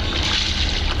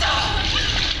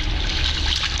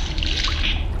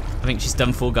 I think she's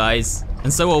done for, guys.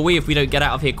 And so are we if we don't get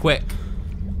out of here quick.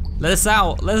 Let us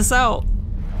out, let us out.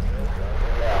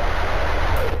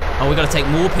 Oh, we gotta take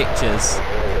more pictures.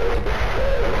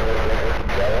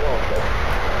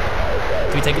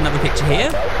 Can we take another picture here?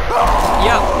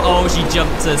 Yep. Oh, she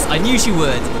jumped us. I knew she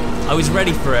would. I was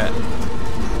ready for it.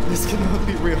 This cannot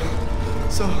be real.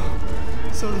 So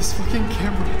this fucking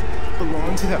camera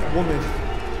belonged to that woman.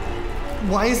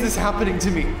 Why is this happening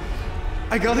to me?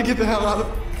 I gotta get the hell out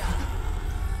of...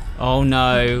 Oh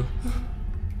no.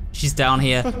 She's down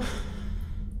here.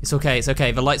 It's okay, it's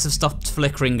okay. The lights have stopped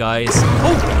flickering, guys.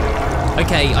 Oh!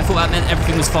 Okay, I thought that meant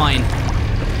everything was fine.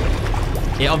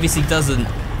 It obviously doesn't.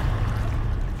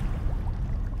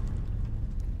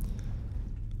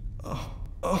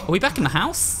 Are we back in the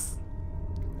house?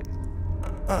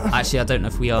 Actually, I don't know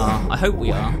if we are. I hope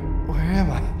we are. Where am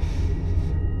I?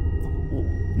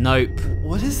 Nope.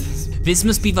 What is this? This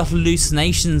must be the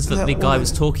hallucinations that the guy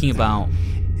was talking about.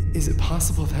 Is it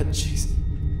possible that she's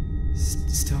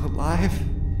still alive?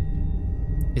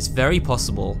 It's very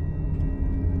possible.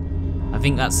 I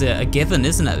think that's a given,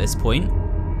 isn't it, at this point?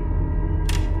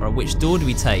 Or which door do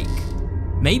we take?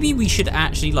 Maybe we should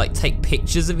actually like take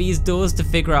pictures of these doors to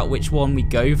figure out which one we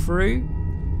go through.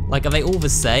 Like, are they all the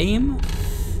same?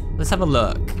 Let's have a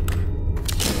look.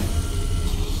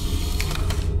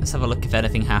 Let's have a look if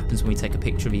anything happens when we take a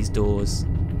picture of these doors.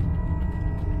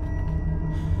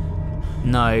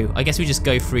 No, I guess we just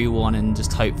go through one and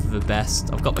just hope for the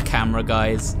best. I've got the camera,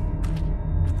 guys.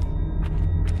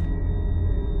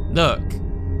 Look.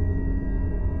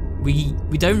 We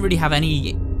don't really have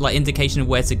any like indication of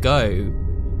where to go.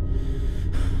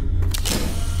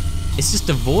 It's just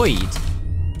a void.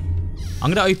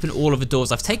 I'm gonna open all of the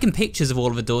doors. I've taken pictures of all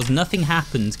of the doors. Nothing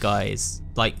happened, guys.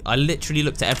 Like, I literally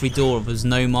looked at every door. There's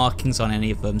no markings on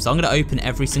any of them. So I'm gonna open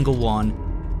every single one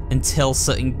until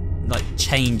something like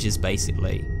changes,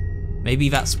 basically. Maybe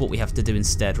that's what we have to do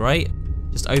instead, right?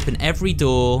 Just open every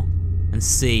door and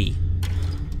see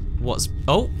what's...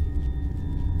 Oh!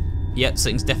 Yep,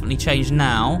 something's definitely changed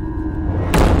now.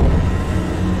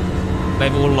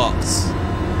 They've all locked.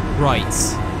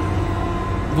 Right.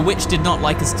 The witch did not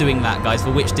like us doing that, guys.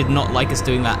 The witch did not like us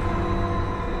doing that.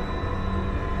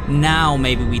 Now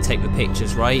maybe we take the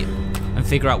pictures, right? And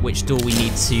figure out which door we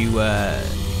need to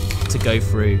go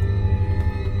through.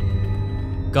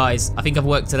 Guys, I think I've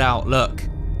worked it out. Look.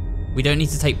 We don't need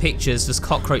to take pictures. There's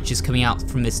cockroaches coming out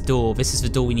from this door. This is the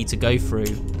door we need to go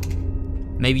through.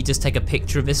 Maybe just take a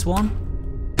picture of this one.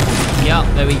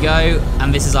 Yep, there we go.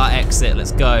 And this is our exit.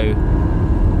 Let's go.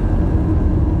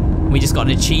 We just got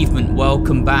an achievement.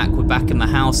 Welcome back. We're back in the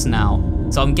house now.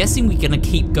 So I'm guessing we're gonna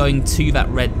keep going to that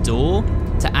red door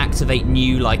to activate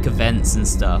new like events and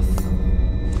stuff.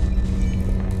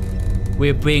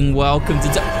 We're being welcomed to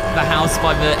the house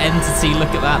by the entity. Look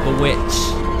at that, the witch.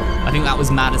 I think that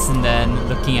was Madison then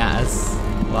looking at us.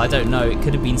 Well, I don't know. It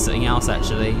could have been something else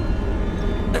actually.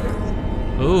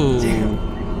 Ooh.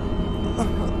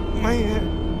 My head.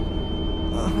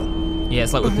 Yeah,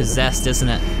 it's like we're possessed, isn't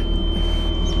it?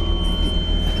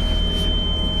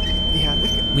 The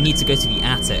attic? We need to go to the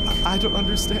attic. I don't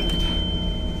understand.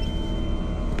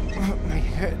 My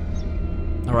head.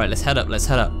 Alright, let's head up, let's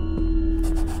head up.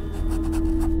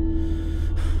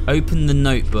 Open the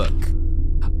notebook.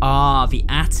 Ah, the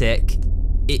attic.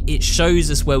 It shows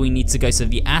us where we need to go. So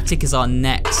the attic is our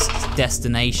next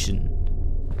destination.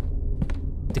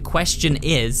 The question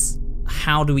is,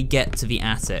 how do we get to the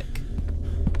attic?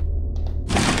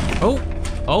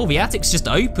 Oh, the attic's just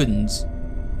opened.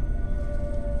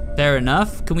 Fair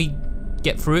enough. Can we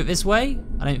get through it this way?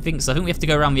 I don't think so. I think we have to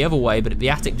go around the other way, but the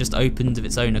attic just opened of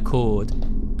its own accord.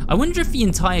 I wonder if the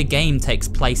entire game takes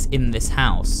place in this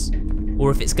house,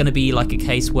 or if it's gonna be like a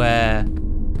case where,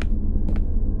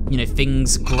 you know,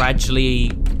 things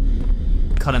gradually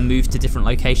kind of move to different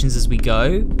locations as we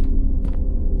go.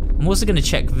 I'm also gonna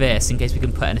check this in case we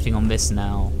can put anything on this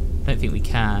now. I don't think we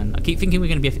can. I keep thinking we're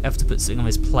gonna be able to put something on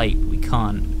this plate, but we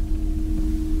can't.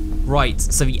 Right,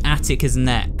 so the attic is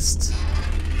next.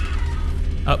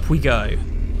 Up we go.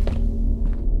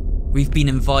 We've been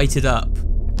invited up.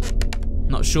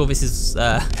 Not sure this is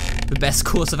the best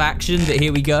course of action, but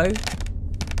here we go.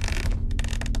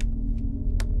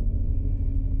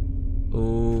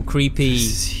 Oh, creepy. This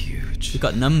is huge. We've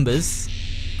got numbers.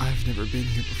 I've never been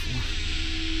here before.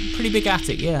 Pretty big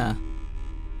attic, yeah.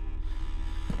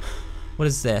 What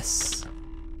is this?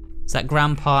 Is that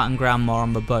Grandpa and Grandma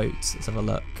on the boat? Let's have a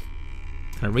look.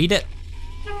 Can I read it?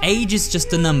 Age is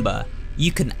just a number.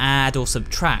 You can add or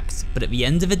subtract, but at the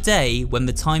end of the day, when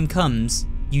the time comes,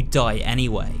 you die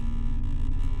anyway.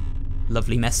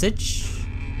 Lovely message.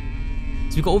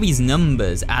 So we've got all these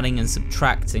numbers, adding and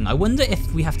subtracting. I wonder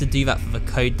if we have to do that for the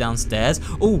code downstairs.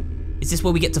 Oh, is this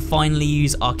where we get to finally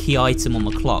use our key item on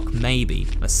the clock? Maybe.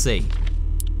 Let's see.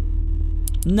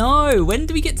 No, when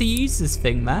do we get to use this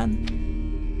thing,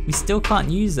 man? We still can't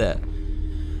use it.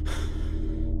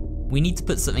 We need to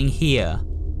put something here.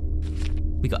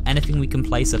 We got anything we can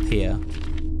place up here?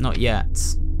 Not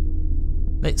yet.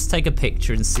 Let's take a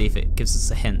picture and see if it gives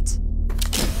us a hint.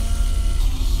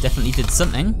 Definitely did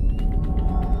something.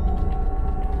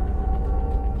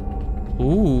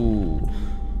 Ooh.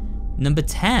 Number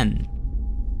 10.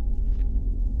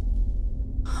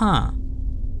 Huh.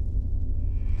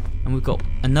 And we've got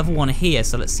another one here,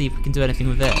 so let's see if we can do anything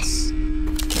with this.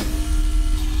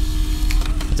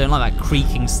 I don't like that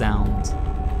creaking sound.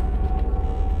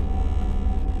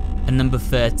 And number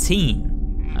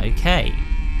 13. Okay.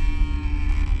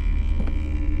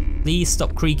 Please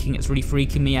stop creaking, it's really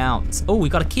freaking me out. Oh, we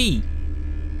got a key.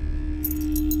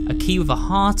 A key with a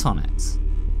heart on it.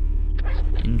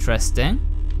 Interesting.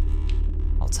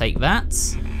 I'll take that.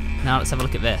 Now let's have a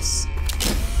look at this.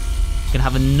 We're gonna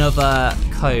have another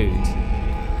code.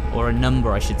 Or a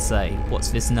number, I should say.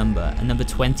 What's this number? A number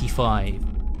 25.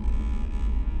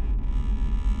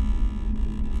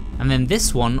 And then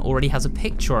this one already has a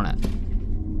picture on it.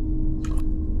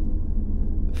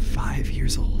 5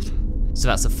 years old. So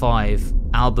that's a 5.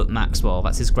 Albert Maxwell,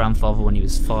 that's his grandfather when he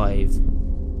was 5.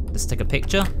 Let's take a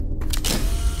picture.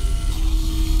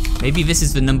 Maybe this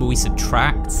is the number we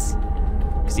subtract.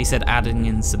 Because he said adding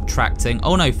and subtracting.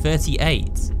 Oh no,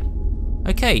 38.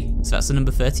 Okay, so that's the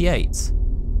number 38.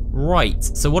 Right,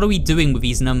 so what are we doing with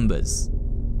these numbers?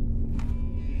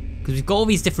 Because we've got all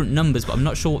these different numbers, but I'm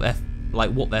not sure what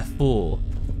they're for.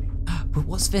 But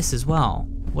what's this as well?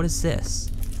 What is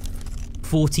this?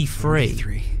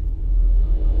 43.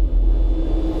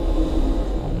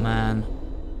 Oh man,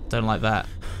 don't like that.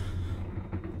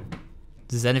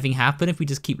 Does anything happen if we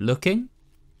just keep looking?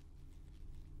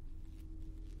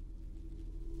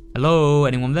 Hello,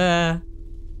 anyone there?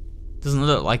 Doesn't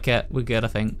look like it. We're good, I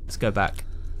think. Let's go back.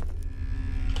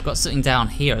 Got something down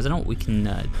here. I don't know what we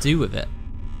can do with it.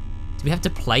 Do we have to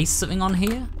place something on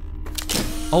here?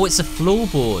 Oh, it's a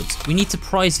floorboard. We need to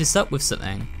prise this up with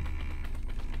something.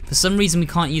 For some reason, we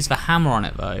can't use the hammer on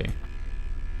it, though.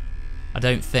 I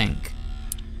don't think.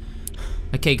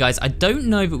 Okay, guys, I don't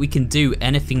know that we can do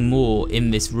anything more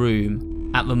in this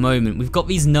room at the moment. We've got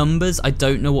these numbers. I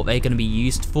don't know what they're going to be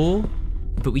used for,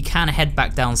 but we can head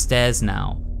back downstairs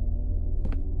now.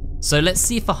 So let's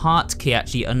see if a heart key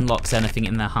actually unlocks anything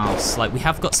in the house. Like, we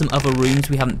have got some other rooms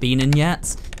we haven't been in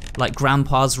yet. Like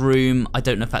Grandpa's room. I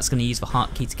don't know if that's going to use the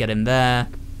heart key to get in there.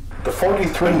 The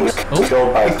 43 was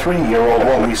killed by a 3-year-old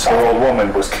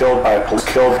woman was killed by a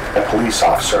police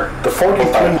officer. The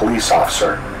 43 police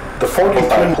officer. The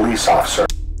 45 police officer.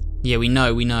 Yeah, we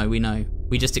know.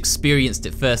 We just experienced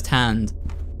it firsthand.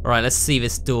 Alright, let's see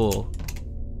this door.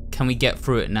 Can we get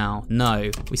through it now?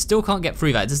 No, we still can't get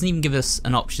through that. It doesn't even give us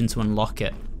an option to unlock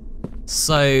it.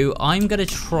 So I'm gonna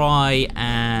try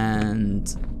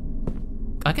and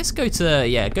I guess go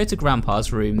to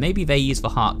Grandpa's room. Maybe they use the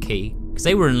heart key because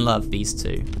they were in love, these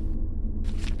two.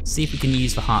 See if we can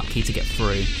use the heart key to get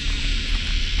through.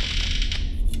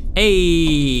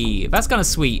 Hey, that's kind of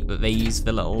sweet that they use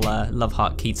the little love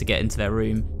heart key to get into their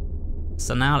room.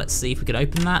 So now let's see if we can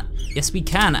open that. Yes, we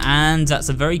can, and that's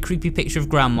a very creepy picture of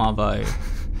Grandma, though.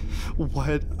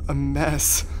 What a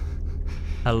mess.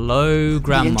 Hello,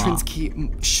 Grandma. The entrance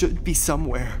key should be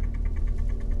somewhere.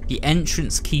 The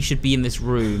entrance key should be in this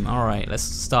room. All right, let's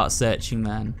start searching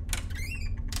then.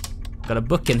 Got a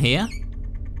book in here.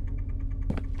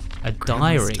 A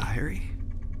Grandma's diary. diary?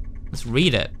 Let's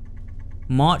read it.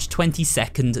 March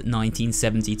 22nd,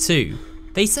 1972.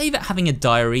 They say that having a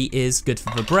diary is good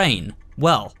for the brain.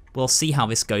 Well, we'll see how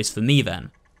this goes for me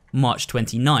then. March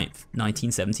 29th,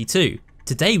 1972.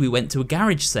 Today we went to a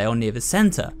garage sale near the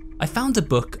centre. I found a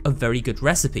book of very good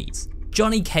recipes.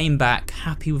 Johnny came back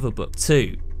happy with a book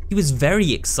too. He was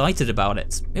very excited about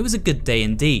it. It was a good day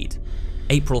indeed.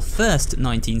 April 1st,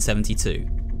 1972.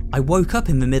 I woke up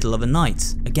in the middle of the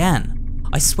night, again.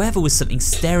 I swear there was something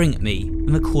staring at me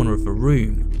in the corner of the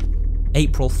room.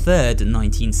 April 3rd,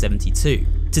 1972.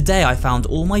 Today I found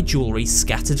all my jewellery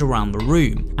scattered around the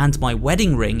room, and my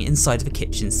wedding ring inside the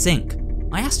kitchen sink.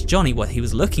 I asked Johnny what he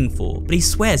was looking for, but he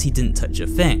swears he didn't touch a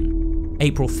thing.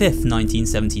 April 5th,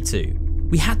 1972.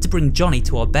 We had to bring Johnny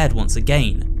to our bed once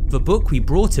again. The book we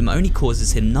brought him only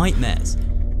causes him nightmares.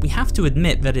 We have to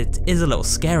admit that it is a little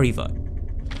scary though.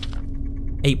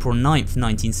 April 9th,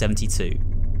 1972.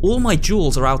 All my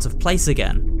jewels are out of place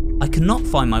again. I cannot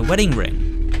find my wedding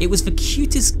ring. It was the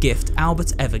cutest gift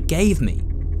Albert ever gave me,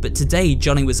 but today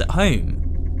Johnny was at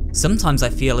home. Sometimes I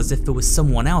feel as if there was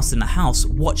someone else in the house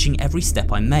watching every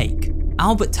step I make.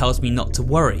 Albert tells me not to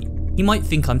worry. He might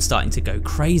think I'm starting to go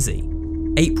crazy.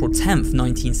 April 10th,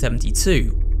 1972.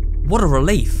 What a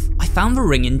relief. I found the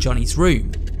ring in Johnny's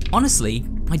room. Honestly,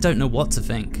 I don't know what to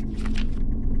think.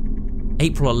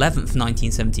 April 11th,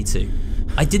 1972.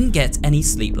 I didn't get any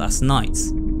sleep last night.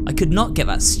 I could not get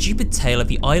that stupid tale of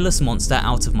the eyeless monster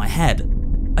out of my head.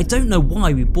 I don't know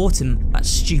why we bought him that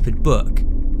stupid book.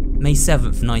 May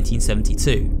 7th,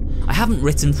 1972. I haven't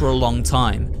written for a long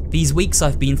time. These weeks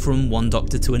I've been from one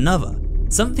doctor to another.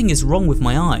 Something is wrong with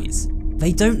my eyes.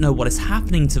 They don't know what is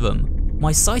happening to them.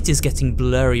 My sight is getting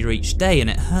blurrier each day and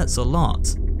it hurts a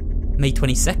lot. May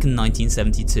 22nd,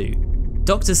 1972.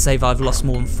 Doctors say that I've lost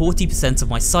more than 40% of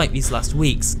my sight these last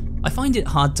weeks. I find it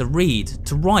hard to read,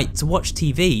 to write, to watch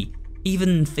TV,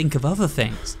 even think of other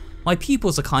things. My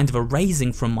pupils are kind of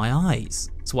erasing from my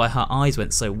eyes. That's why her eyes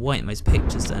went so white in those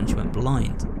pictures and she went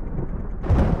blind.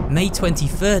 May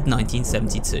 23rd,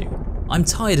 1972. I'm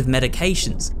tired of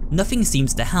medications. Nothing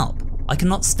seems to help. I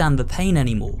cannot stand the pain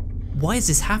anymore. Why is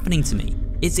this happening to me?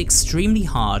 It's extremely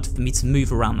hard for me to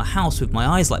move around the house with my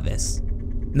eyes like this.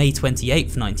 May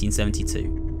 28th,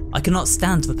 1972. I cannot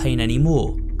stand the pain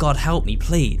anymore. God help me,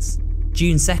 please.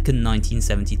 June 2nd,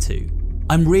 1972.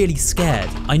 I'm really scared.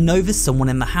 I know there's someone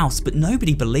in the house, but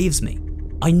nobody believes me.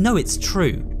 I know it's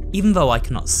true. Even though I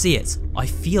cannot see it, I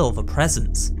feel the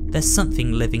presence. There's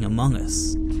something living among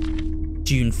us.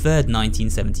 June 3rd,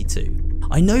 1972.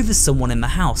 I know there's someone in the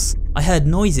house. I heard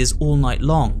noises all night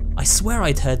long. I swear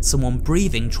I'd heard someone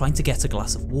breathing trying to get a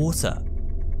glass of water.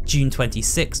 June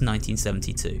 26,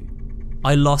 1972.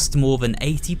 I lost more than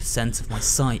 80% of my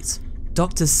sight.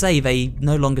 Doctors say they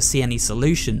no longer see any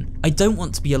solution. I don't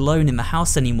want to be alone in the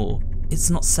house anymore. It's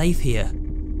not safe here.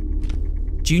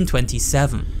 June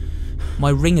 27. My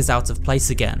ring is out of place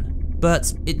again,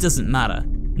 but it doesn't matter.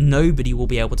 Nobody will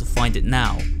be able to find it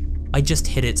now. I just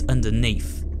hid it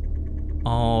underneath.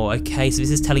 Oh, okay, so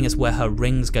this is telling us where her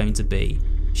ring's going to be.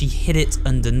 She hid it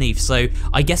underneath, so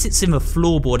I guess it's in the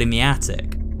floorboard in the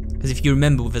attic. Because if you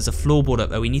remember, there's a floorboard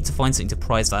up there, we need to find something to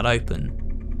prise that open.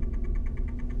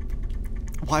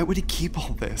 Why would he keep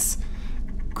all this?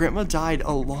 Grandma died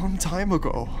a long time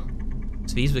ago.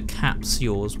 So these were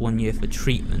capsules, 1 year for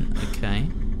treatment, okay.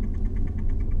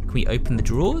 Can we open the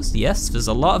drawers? Yes, there's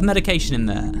a lot of medication in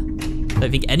there. Don't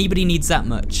think anybody needs that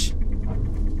much.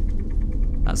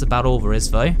 That's about all there is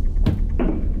though.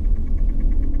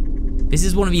 This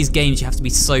is one of these games you have to be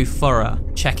so thorough,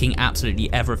 checking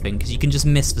absolutely everything, because you can just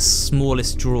miss the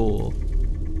smallest drawer,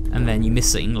 and then you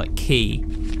miss something like key.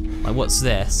 Like, what's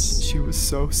this? She was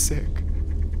so sick.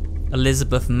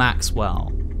 Elizabeth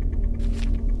Maxwell.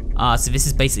 So this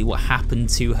is basically what happened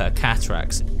to her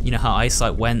cataracts. You know, her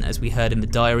eyesight went, as we heard in the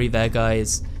diary there,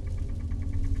 guys.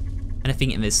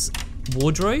 Anything in this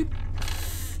wardrobe?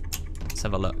 Let's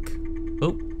have a look.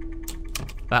 Oh,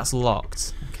 that's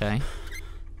locked. Okay.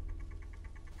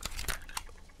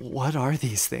 What are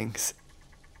these things?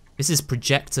 This is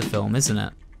projector film, isn't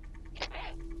it?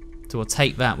 So we'll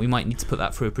take that. We might need to put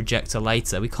that through a projector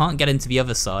later. We can't get into the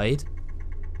other side,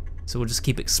 so we'll just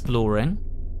keep exploring.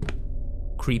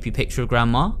 Creepy picture of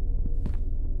Grandma.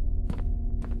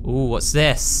 Ooh, what's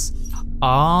this?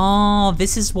 Ah,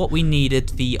 this is what we needed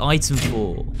the item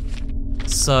for.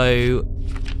 So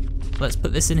let's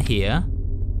put this in here.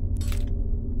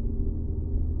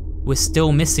 We're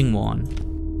still missing one.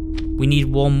 We need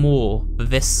one more for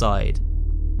this side,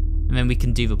 and then we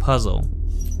can do the puzzle.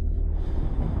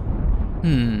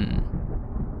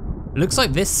 Looks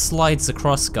like this slides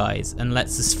across, guys, and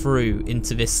lets us through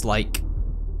into this, like,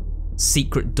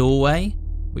 secret doorway.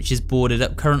 which is boarded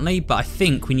up currently, but I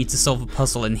think we need to solve a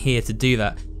puzzle in here to do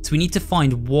that. So we need to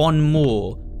find one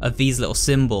more of these little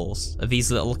symbols, of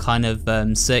these little kind of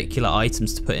circular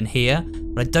items to put in here,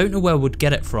 but I don't know where we'd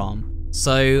get it from.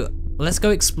 So let's go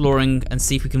exploring and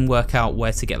see if we can work out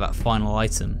where to get that final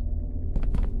item.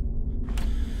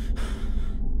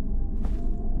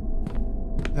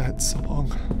 That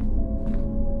song.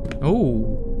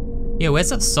 Oh, yeah, where's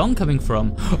that song coming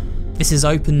from? This is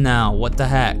open now, what the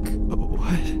heck?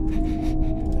 What?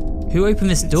 Who opened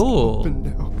this door? Open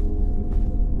now.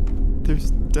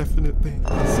 There's definitely...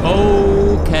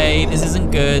 Okay, this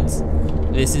isn't good.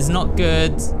 This is not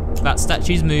good. That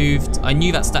statue's moved. I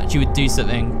knew that statue would do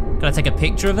something. Can I take a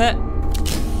picture of it?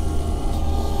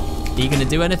 Are you gonna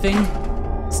do anything,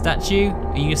 statue?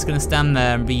 Or are you just gonna stand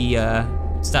there and be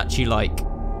statue-like?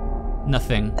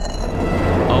 Nothing.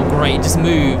 Oh great, it just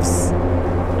moves.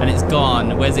 And it's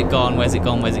gone. Where's it gone? Where's it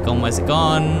gone? Where's it gone? Where's it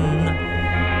gone?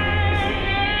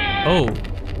 Oh.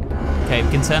 Okay,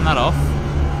 we can turn that off.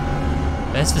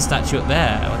 There's the statue up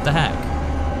there. What the heck?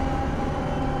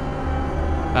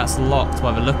 That's locked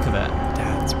by the look of it.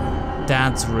 Dad's room.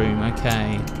 Dad's room,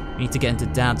 okay. We need to get into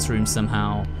Dad's room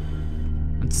somehow.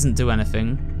 It doesn't do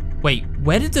anything. Wait,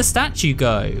 where did the statue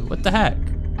go? What the heck?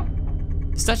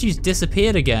 The statue's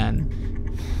disappeared again.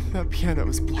 That piano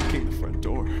is blocking the front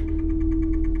door.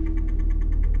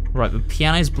 Right, the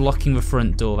piano's blocking the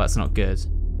front door. That's not good.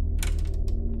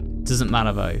 Doesn't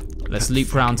matter though. Let's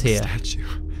loop around here. Statue.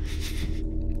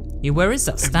 Yeah, where is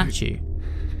that statue?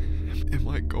 Am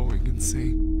I going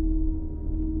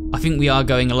insane? I think we are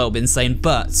going a little bit insane,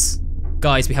 but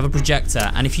guys, we have a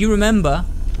projector, and if you remember,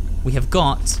 we have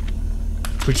got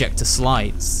projector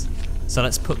slides. So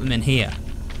let's put them in here.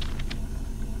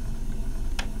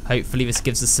 Hopefully this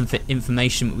gives us some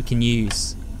information that we can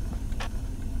use.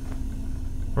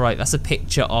 Right, that's a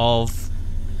picture of,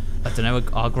 I don't know,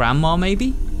 our grandma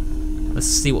maybe? Let's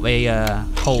see what they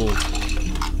hold.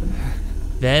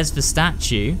 There's the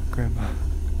statue. Grandma.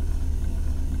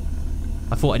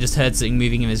 I thought I just heard something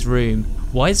moving in his room.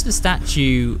 Why is the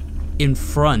statue in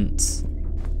front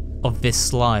of this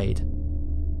slide?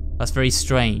 That's very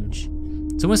strange.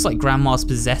 It's almost like Grandma's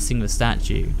possessing the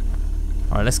statue.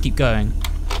 Alright, let's keep going.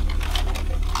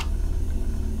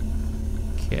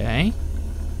 Okay.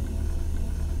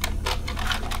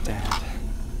 Dad.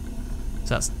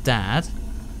 So that's Dad.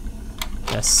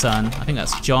 Their son. I think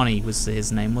that's Johnny was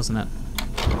his name, wasn't it?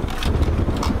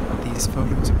 These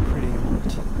photos are pretty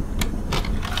old.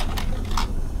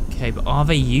 Okay, but are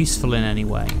they useful in any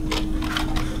way?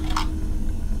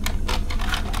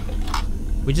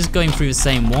 We're just going through the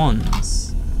same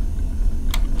ones.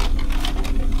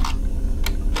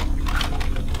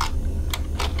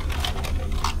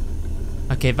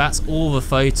 Okay, that's all the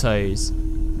photos.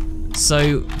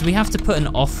 So, do we have to put an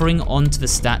offering onto the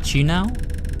statue now?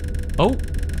 Oh,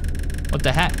 what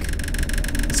the heck?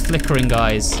 It's flickering,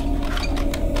 guys.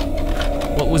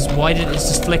 Why did it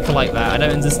just flicker like that? I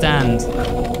don't understand.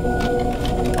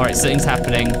 Alright, something's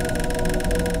happening.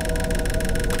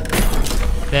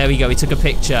 There we go, we took a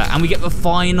picture, and we get the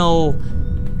final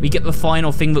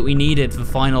thing that we needed, the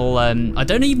final, I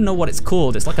don't even know what it's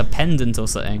called. It's like a pendant or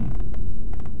something.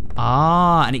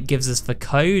 Ah, and it gives us the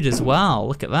code as well.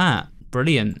 Look at that,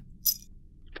 brilliant.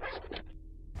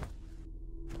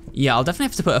 Yeah, I'll definitely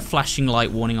have to put a flashing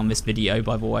light warning on this video,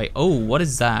 by the way. Oh, what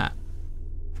is that?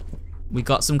 We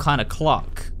got some kind of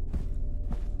clock.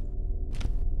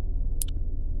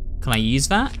 Can I use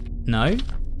that? No?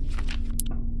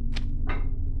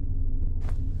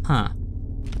 Huh.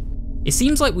 It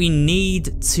seems like we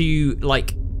need to,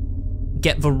 like,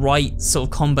 get the right sort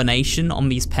of combination on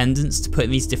these pendants to put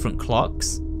in these different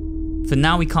clocks. For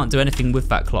now, we can't do anything with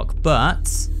that clock,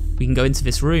 but we can go into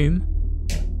this room.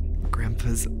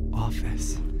 Grandpa's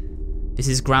office. This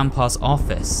is Grandpa's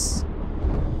office.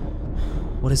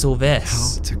 What is all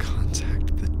this? How to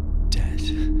contact the dead.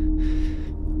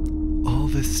 All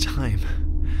this time,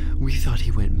 we thought he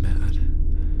went mad.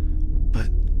 But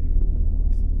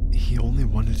he only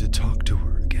wanted to talk to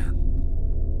her again.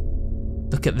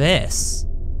 Look at this.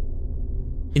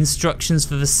 Instructions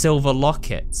for the silver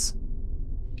locket.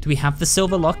 Do we have the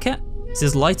silver locket? It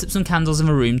says, light up some candles in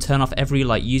the room, turn off every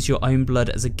light, use your own blood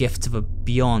as a gift to the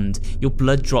beyond. Your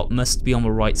blood drop must be on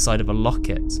the right side of a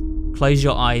locket. Close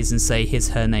your eyes and say his,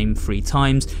 her name 3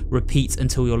 times. Repeat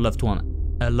until your loved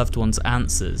one's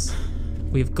answers.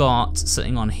 We've got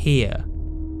something on here.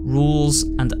 Rules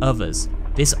and others.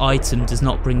 This item does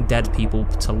not bring dead people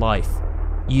to life.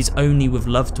 Use only with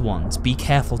loved ones. Be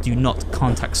careful, do not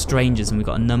contact strangers, and we've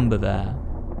got a number there.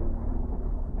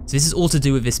 So this is all to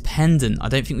do with this pendant. I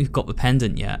don't think we've got the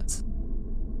pendant yet.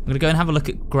 gonna go and have a look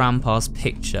at Grandpa's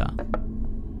picture.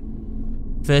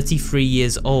 33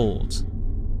 years old.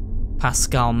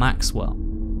 Pascal Maxwell.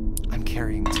 I'm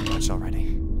carrying too much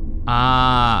already.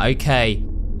 Ah, okay.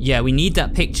 Yeah, we need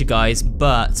that picture, guys,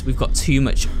 but we've got too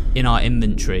much in our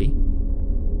inventory.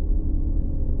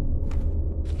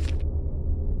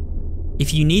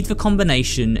 If you need the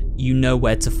combination, you know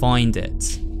where to find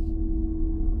it.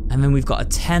 And then we've got a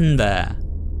 10 there.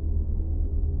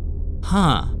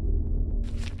 Huh.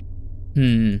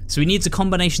 So we need the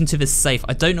combination to this safe.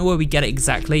 I don't know where we get it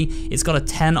exactly. It's got a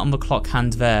 10 on the clock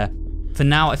hand there. For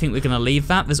now, I think we're gonna leave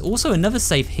that. There's also another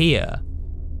safe here.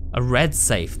 A red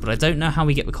safe, but I don't know how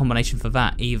we get the combination for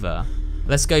that either.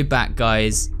 Let's go back,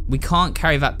 guys. We can't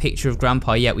carry that picture of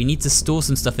Grandpa yet. We need to store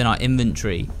some stuff in our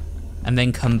inventory and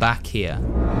then come back here.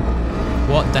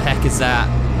 What the heck is that?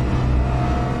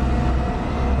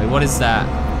 Wait, what is that?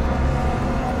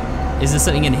 Is there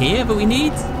something in here that we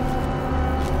need?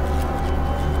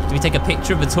 Do we take a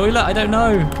picture of the toilet? I don't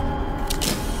know.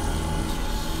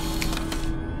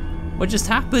 What just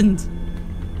happened?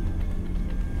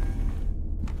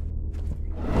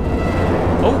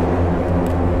 Oh,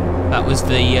 that was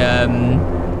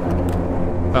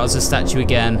the statue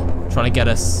again, trying to get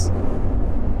us.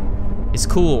 It's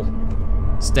cool.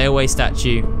 Stay away,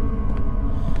 statue.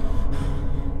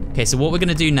 Okay, so what we're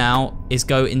gonna do now is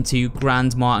go into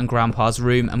Grandma and Grandpa's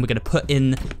room, and we're gonna put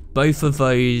in both of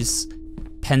those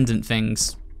pendant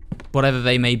things, whatever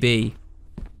they may be.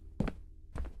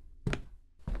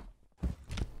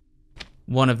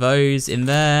 One of those in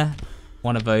there,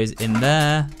 one of those in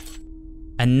there.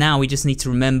 And now we just need to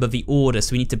remember the order,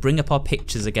 so we need to bring up our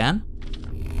pictures again.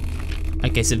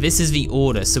 Okay, so this is the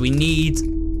order. So we need,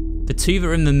 the two that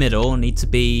are in the middle need to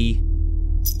be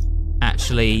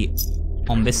actually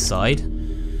on this side.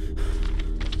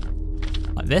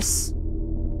 Like this.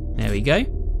 There we go.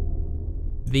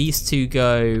 These two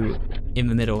go in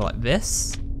the middle like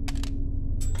this.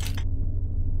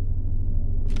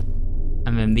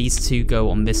 And then these two go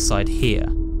on this side here.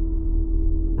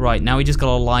 Right, now we just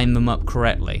gotta line them up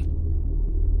correctly.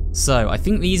 So I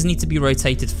think these need to be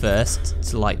rotated first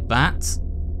to like that.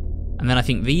 And then I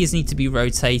think these need to be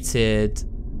rotated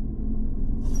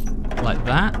like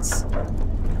that.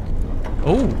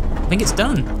 Oh, I think it's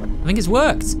done. I think it's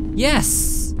worked.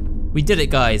 Yes! We did it,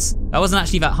 guys. That wasn't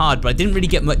actually that hard, but I didn't really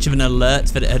get much of an alert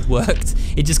that it had worked.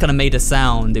 It just kind of made a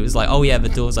sound. It was like, oh yeah, the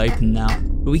door's open now.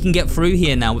 But we can get through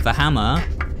here now with a hammer.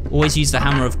 Always use the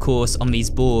hammer, of course, on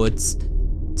these boards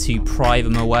to pry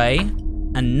them away.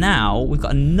 And now we've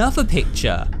got another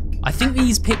picture. I think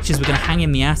these pictures we're gonna hang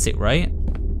in the attic, right?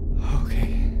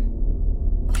 Okay.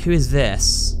 Who is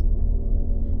this?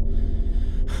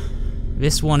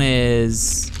 This one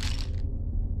is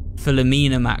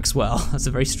Philomena Maxwell. That's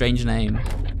a very strange name.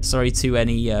 Sorry to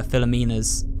any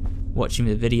Philomenas watching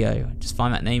the video. I just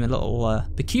find that name a little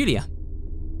peculiar.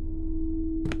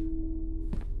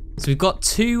 So we've got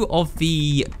two of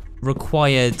the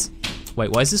required...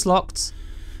 Wait, why is this locked?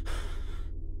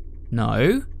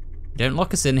 No, don't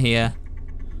lock us in here.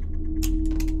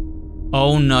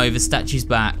 Oh no, the statue's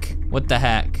back. What the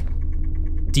heck?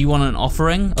 Do you want an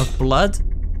offering of blood?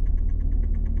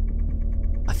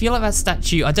 I feel like that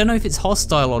statue, I don't know if it's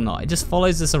hostile or not. It just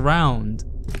follows us around.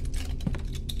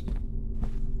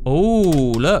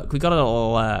 Oh, look, we got a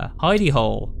little hidey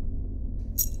hole.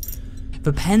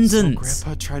 The pendant. So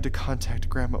Grandpa tried to contact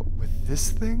Grandma with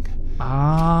this thing?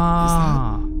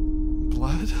 Ah. Is that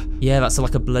blood? Yeah, that's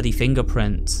like a bloody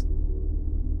fingerprint.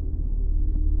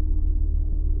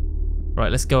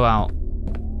 Right, let's go out.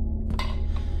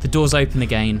 The door's open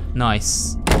again.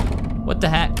 Nice. What the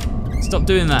heck? Stop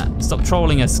doing that. Stop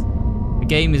trolling us. The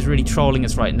game is really trolling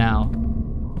us right now.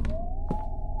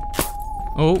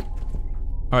 Oh.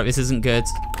 Alright, this isn't good.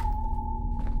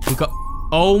 We've got...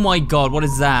 Oh my god, what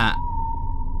is that?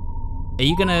 Are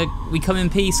you gonna... We come in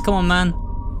peace? Come on, man.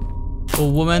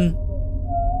 Or woman.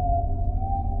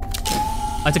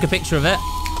 I took a picture of it.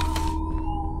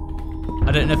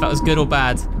 I don't know if that was good or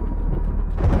bad.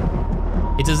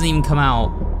 It doesn't even come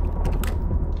out.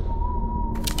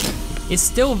 It's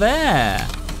still there.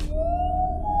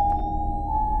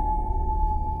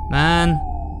 Man.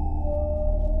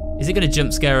 Is it gonna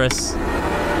jump scare us?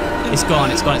 It's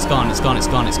gone, it's gone, it's gone, it's gone, it's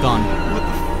gone, it's gone. What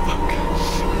the fuck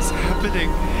is happening?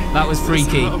 That was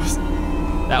freaky.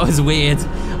 That was weird.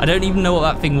 I don't even know what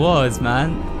that thing was,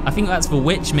 man. I think that's the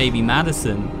witch, maybe,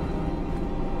 MADiSON.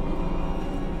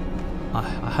 I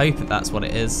hope that's what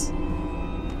it is.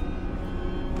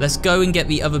 Let's go and get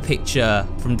the other picture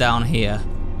from down here.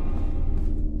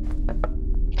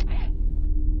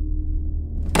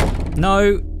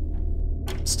 No.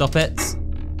 Stop it.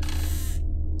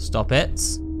 Stop it.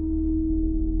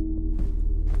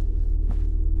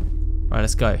 Right,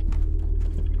 let's go.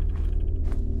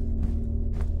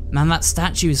 Man, that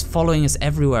statue is following us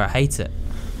everywhere. I hate it.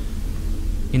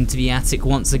 Into the attic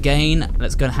once again.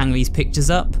 Let's go and hang these pictures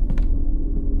up.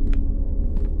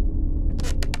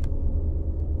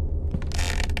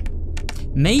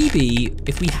 Maybe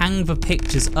if we hang the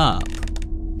pictures up,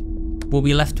 we'll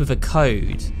be left with a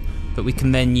code that we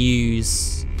can then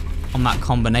use on that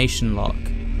combination lock.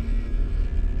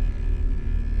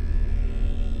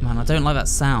 Man, I don't like that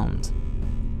sound.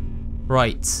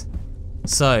 Right,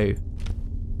 so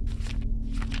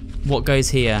what goes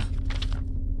here?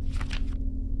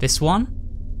 This one?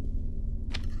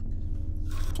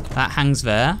 That hangs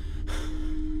there.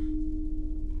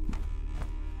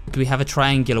 Do we have a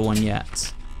triangular one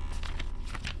yet?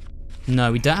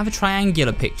 No, we don't have a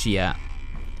triangular picture yet.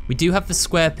 We do have the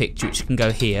square picture, which can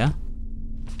go here.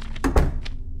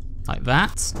 Like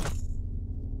that.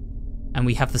 And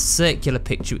we have the circular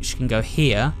picture, which can go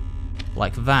here.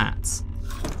 Like that.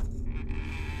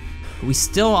 But we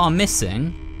still are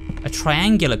missing a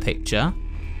triangular picture.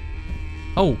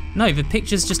 Oh, no, the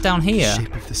picture's just down here. The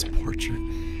shape of this portrait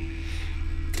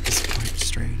is quite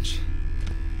strange.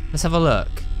 Let's have a look.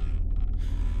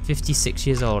 56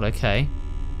 years old, okay.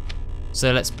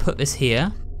 So let's put this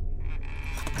here.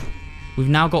 We've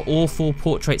now got all 4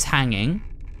 portraits hanging.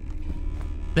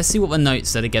 Let's see what the note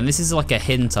said again. This is like a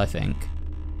hint, I think.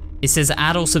 It says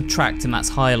add or subtract, and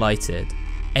that's highlighted.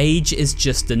 Age is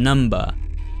just a number.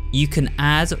 You can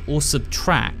add or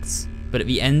subtract, but at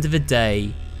the end of the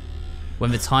day,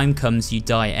 when the time comes, you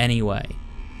die anyway.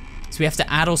 So we have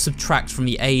to add or subtract from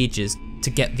the ages to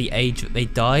get the age that they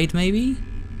died, maybe?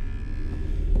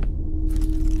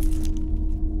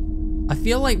 I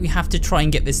feel like we have to try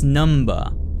and get this number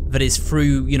that is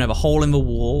through, you know, the hole in the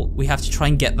wall. We have to try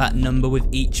and get that number with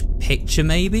each picture,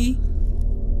 maybe?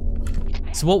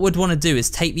 So what we'd want to do is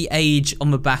take the age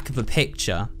on the back of a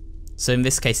picture. So in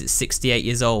this case, it's 68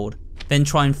 years old. Then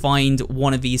try and find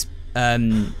one of these,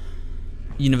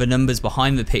 you know, the numbers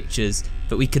behind the pictures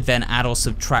that we could then add or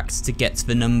subtract to get to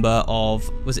the number of,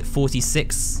 was it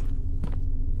 46?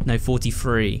 No,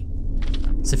 43.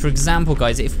 So for example,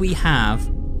 guys, if we have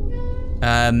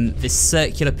this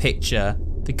circular picture,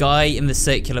 the guy in the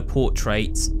circular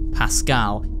portrait,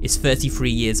 Pascal, is 33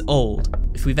 years old.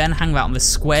 If we then hang that on the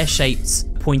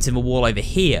square-shaped point in the wall over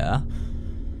here,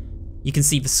 you can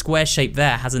see the square shape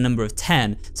there has a number of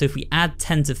 10. So if we add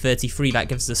 10 to 33, that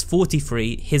gives us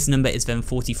 43. His number is then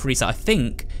 43. So I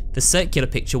think the circular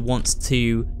picture wants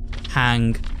to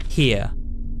hang here.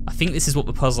 I think this is what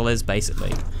the puzzle is,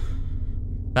 basically.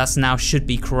 That's now should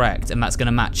be correct, and that's going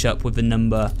to match up with the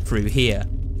number through here.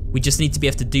 We just need to be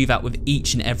able to do that with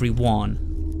each and every one.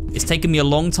 It's taken me a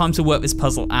long time to work this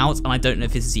puzzle out, and I don't know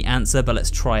if this is the answer, but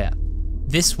let's try it.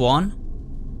 This one,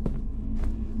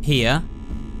 here,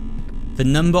 the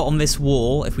number on this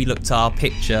wall, if we looked at our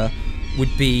picture,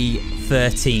 would be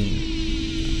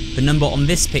 13. The number on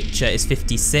this picture is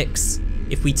 56.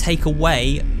 If we take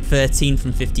away 13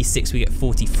 from 56, we get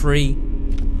 43.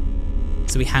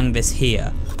 So we hang this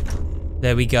here.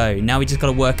 There we go. Now we just got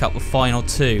to work out the final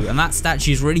 2. And that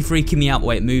statue is really freaking me out the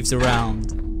way it moves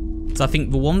around. So I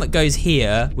think the one that goes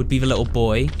here would be the little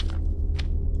boy.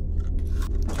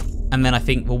 And then I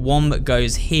think the one that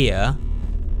goes here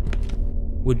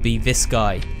would be this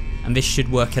guy. And this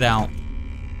should work it out.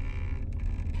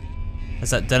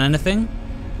 Has that done anything?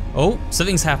 Oh,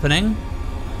 something's happening.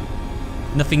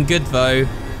 Nothing good though.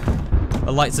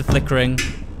 The lights are flickering.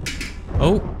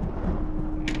 Oh.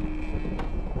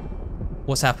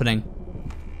 What's happening?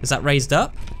 Is that raised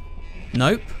up?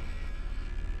 Nope.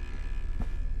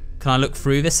 Can I look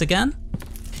through this again?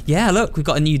 Yeah, look, we've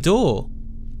got a new door.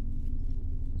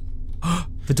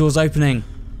 The door's opening.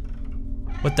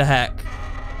 What the heck?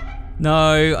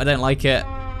 No, I don't like it.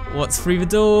 What's through the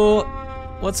door?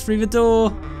 What's through the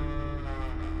door?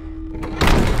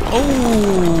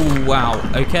 Oh, wow,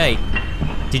 okay.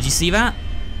 Did you see that?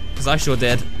 Because I sure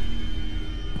did.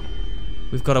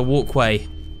 We've got a walkway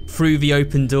through the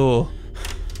open door.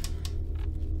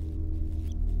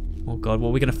 Oh god, what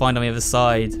are we gonna find on the other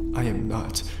side? I am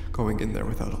not going in there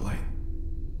without a light.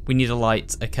 We need a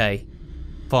light, okay.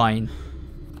 Fine.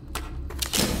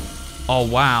 Oh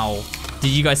wow.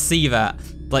 Did you guys see that?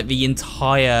 Like the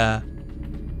entire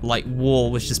like wall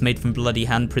was just made from bloody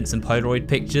handprints and Polaroid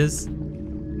pictures.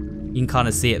 You can kind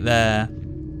of see it there.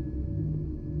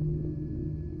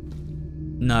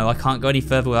 No, I can't go any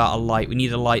further without a light. We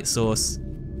need a light source.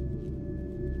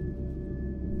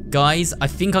 Guys, I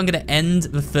think I'm gonna end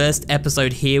the first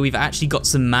episode here. We've actually got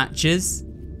some matches.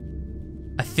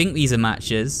 I think these are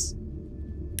matches.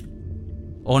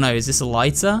 Oh no, is this a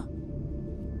lighter?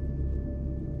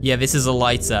 Yeah, this is a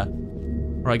lighter.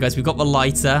 Right, guys, we've got the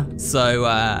lighter, so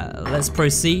let's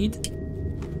proceed.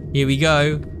 Here we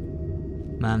go.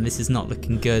 Man, this is not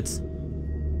looking good.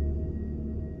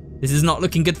 This is not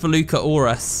looking good for Luca or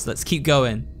us. Let's keep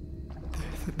going.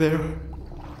 There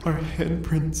are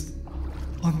handprints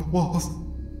on the walls.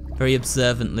 Very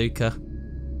observant, Luca.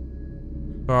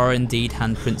 There are indeed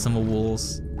handprints on the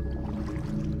walls.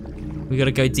 We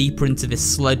gotta go deeper into this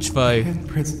sludge foe.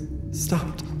 Handprints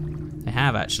stopped. They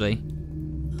have, actually.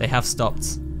 They have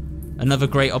stopped. Another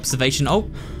great observation.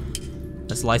 Oh!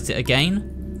 Let's light it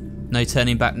again. No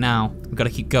turning back now. We've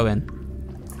gotta keep going.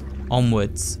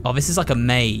 Onwards. Oh, this is like a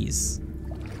maze.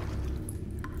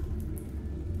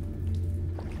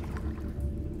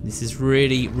 This is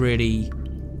really, really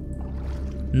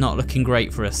not looking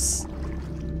great for us.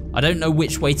 I don't know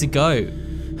which way to go.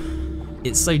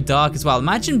 It's so dark as well.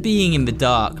 Imagine being in the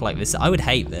dark like this. I would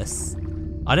hate this.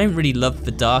 I don't really love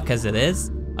the dark as it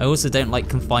is. I also don't like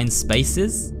confined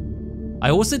spaces.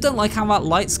 I also don't like how that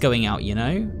light's going out, you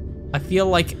know? I feel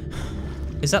like...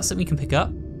 Is that something we can pick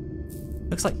up?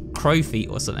 Looks like crow feet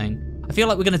or something. I feel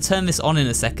like we're going to turn this on in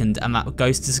a second and that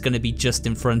ghost is going to be just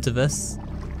in front of us.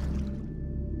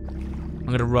 I'm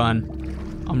going to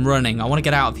run. I'm running. I want to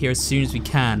get out of here as soon as we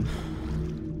can.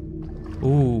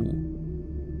 Ooh.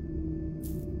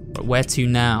 But where to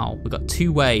now? We've got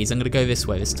two ways. I'm going to go this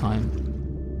way this time.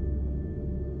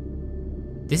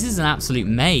 This is an absolute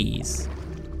maze.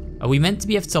 Are we meant to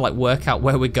be able to like work out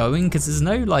where we're going? Because there's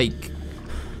no like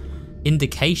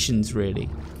indications really.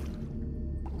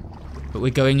 But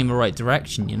we're going in the right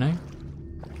direction, you know?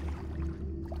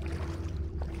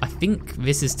 I think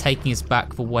this is taking us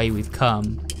back the way we've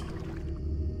come.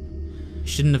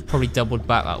 Shouldn't have probably doubled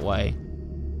back that way.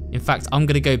 In fact, I'm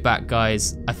gonna go back,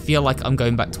 guys. I feel like I'm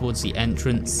going back towards the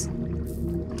entrance.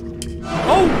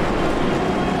 Oh!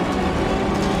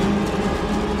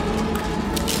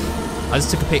 I just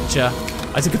took a picture.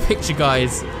 I took a picture,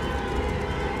 guys.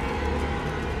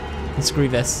 And screw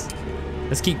this.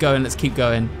 Let's keep going, let's keep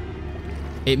going.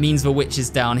 It means the witch is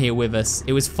down here with us.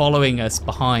 It was following us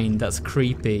behind. That's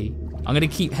creepy. I'm gonna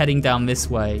keep heading down this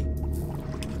way.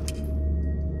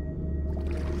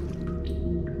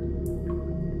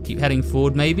 Keep heading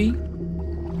forward, maybe?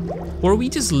 Or are we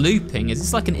just looping? Is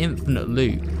this like an infinite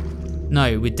loop?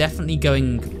 No, we're definitely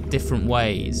going different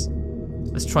ways.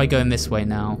 Let's try going this way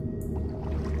now.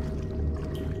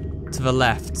 To the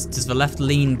left. Does the left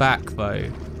lean back, though?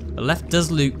 The left does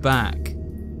loop back.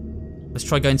 Let's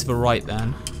try going to the right,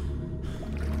 then.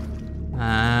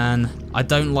 And I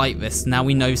don't like this. Now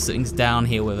we know something's down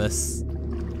here with us.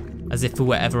 As if there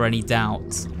were ever any doubt.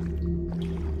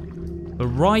 The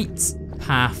right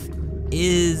path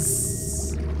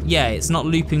is... Yeah, it's not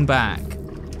looping back.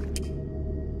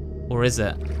 Or is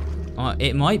it?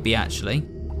 It might be, actually.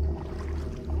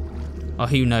 Oh,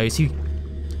 who knows?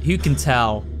 Who can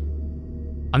tell?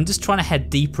 I'm just trying to head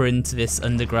deeper into this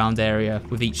underground area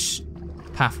with each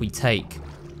path we take.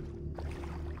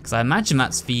 Because I imagine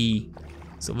that's the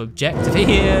sort of objective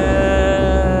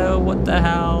here. What the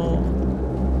hell?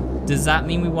 Does that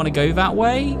mean we want to go that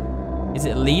way? Is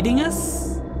it leading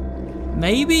us?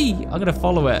 Maybe? I'm gonna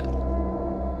follow it.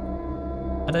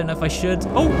 I don't know if I should.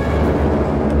 Oh!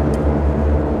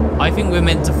 I think we're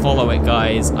meant to follow it,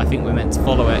 guys. I think we're meant to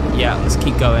follow it. Yeah, let's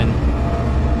keep going.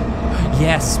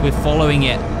 Yes, we're following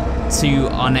it to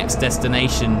our next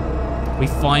destination. We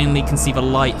finally can see the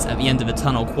light at the end of the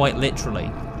tunnel, quite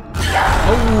literally.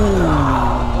 Oh!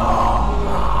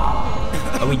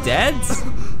 Are we dead?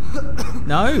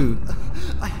 No.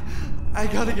 I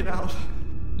gotta get out.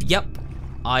 Yep,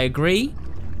 I agree.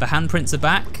 The handprints are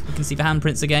back. We can see the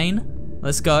handprints again.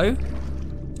 Let's go.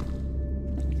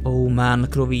 Oh man,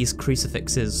 look at all these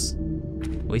crucifixes.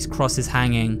 All these crosses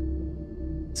hanging.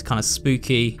 It's kind of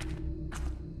spooky.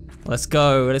 Let's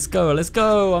go, let's go, let's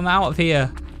go. I'm out of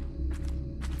here.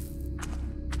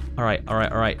 All right, all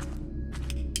right, all right.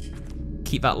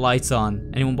 Keep that light on.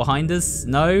 Anyone behind us?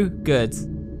 No? Good.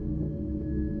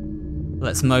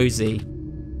 Let's mosey.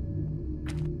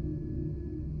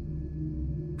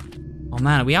 Oh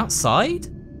man, are we outside?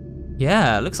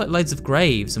 Yeah, it looks like loads of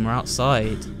graves and we're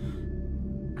outside.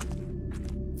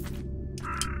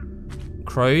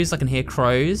 Crows, I can hear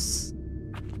crows.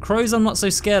 Crows I'm not so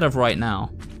scared of right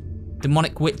now.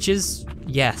 Demonic witches,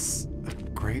 yes. A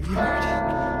graveyard?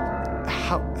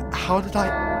 How did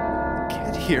I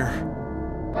get here?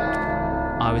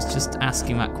 I was just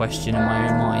asking that question in my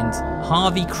own mind.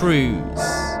 Harvey Cruz.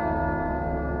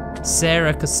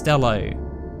 Sarah Costello.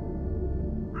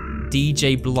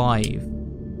 DJ Blythe.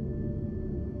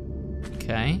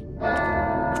 Okay.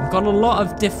 We've got a lot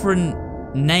of different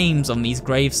names on these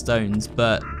gravestones,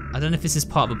 but I don't know if this is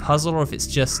part of a puzzle or if it's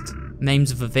just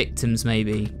Names of the victims,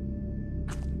 maybe.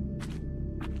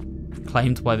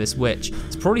 Claimed by this witch.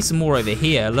 There's probably some more over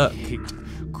here, look. Hate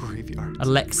graveyards.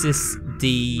 Alexis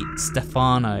Di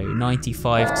Stefano,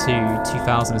 95 to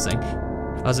 2000 or something.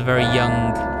 That was a very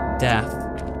young death.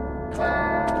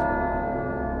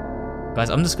 Guys,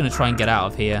 I'm just gonna try and get out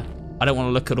of here. I don't want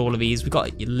to look at all of these. We've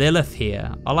got Lilith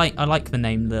here. I like the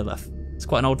name Lilith. It's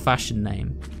quite an old-fashioned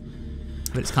name,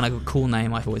 but it's kind of a cool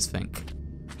name, I always think.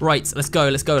 Right, let's go,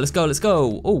 let's go, let's go, let's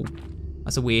go. Oh,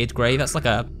 that's a weird grave. That's like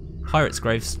a pirate's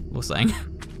grave or something.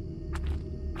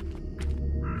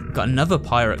 We've got another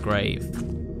pirate grave.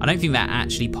 I don't think they're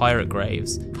actually pirate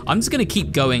graves. I'm just gonna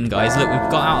keep going, guys. Look, we've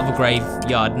got out of a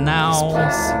graveyard now. This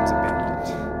place seems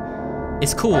abandoned.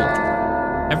 It's cool.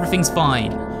 Everything's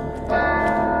fine.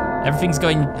 Everything's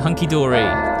going hunky-dory.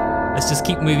 Let's just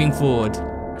keep moving forward.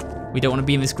 We don't want to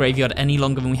be in this graveyard any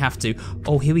longer than we have to.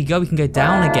 Oh, here we go. We can go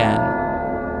down again.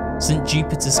 St.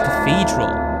 Jupiter's Cathedral.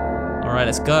 All right,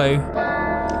 let's go.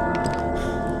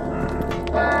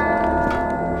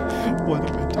 What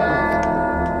am I doing?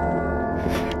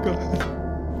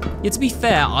 God. Yeah, to be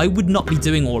fair, I would not be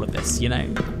doing all of this, you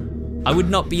know? I would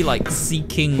not be like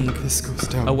seeking This goes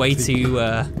down. a way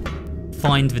to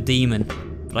find the demon.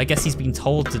 But I guess he's been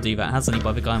told to do that, hasn't he,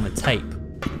 by the guy on the tape?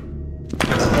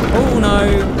 Oh no!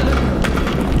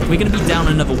 We're gonna be down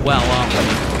another well, aren't we?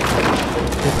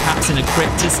 Or perhaps in a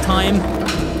crypt this time?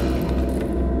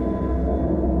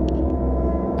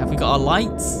 Have we got our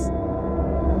lights?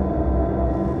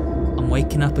 I'm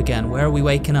waking up again. Where are we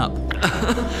waking up?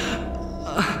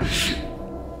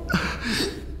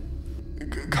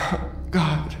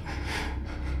 God.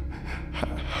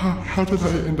 How did I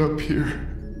end up here?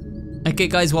 Okay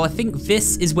guys, well I think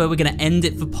this is where we're gonna end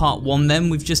it for part 1 then.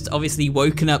 We've just obviously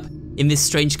woken up in this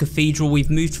strange cathedral. We've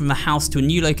moved from the house to a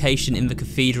new location in the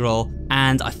cathedral,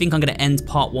 and I think I'm gonna end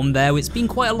part 1 there. It's been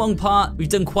quite a long part. We've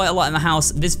done quite a lot in the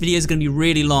house. This video is gonna be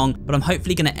really long, but I'm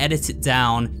hopefully gonna edit it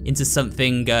down into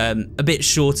something a bit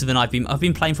shorter than I've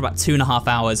been playing for about 2.5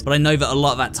 hours, but I know that a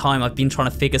lot of that time I've been trying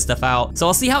to figure stuff out. So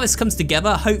I'll see how this comes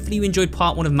together. Hopefully you enjoyed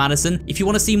part 1 of MADiSON. If you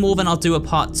wanna see more, then I'll do a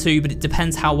part 2, but it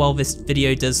depends how well this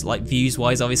video does, like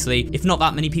views-wise, obviously. If not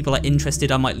that many people are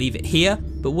interested, I might leave it here,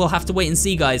 but we'll have to wait and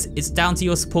see, guys. It's down to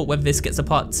your support whether this gets a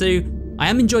part 2. I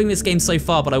am enjoying this game so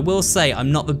far, but I will say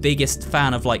I'm not the biggest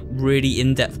fan of like really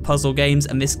in-depth puzzle games,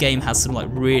 and this game has some like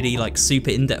really like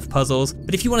super in-depth puzzles.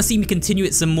 But if you want to see me continue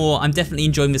it some more, I'm definitely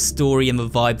enjoying the story and the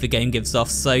vibe the game gives off.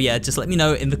 So yeah, just let me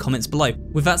know in the comments below.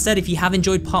 With that said, if you have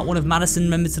enjoyed part 1 of MADiSON,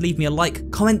 remember to leave me a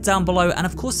like, comment down below, and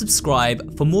of course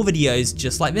subscribe for more videos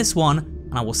just like this one,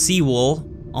 and I will see you all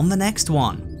on the next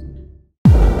one.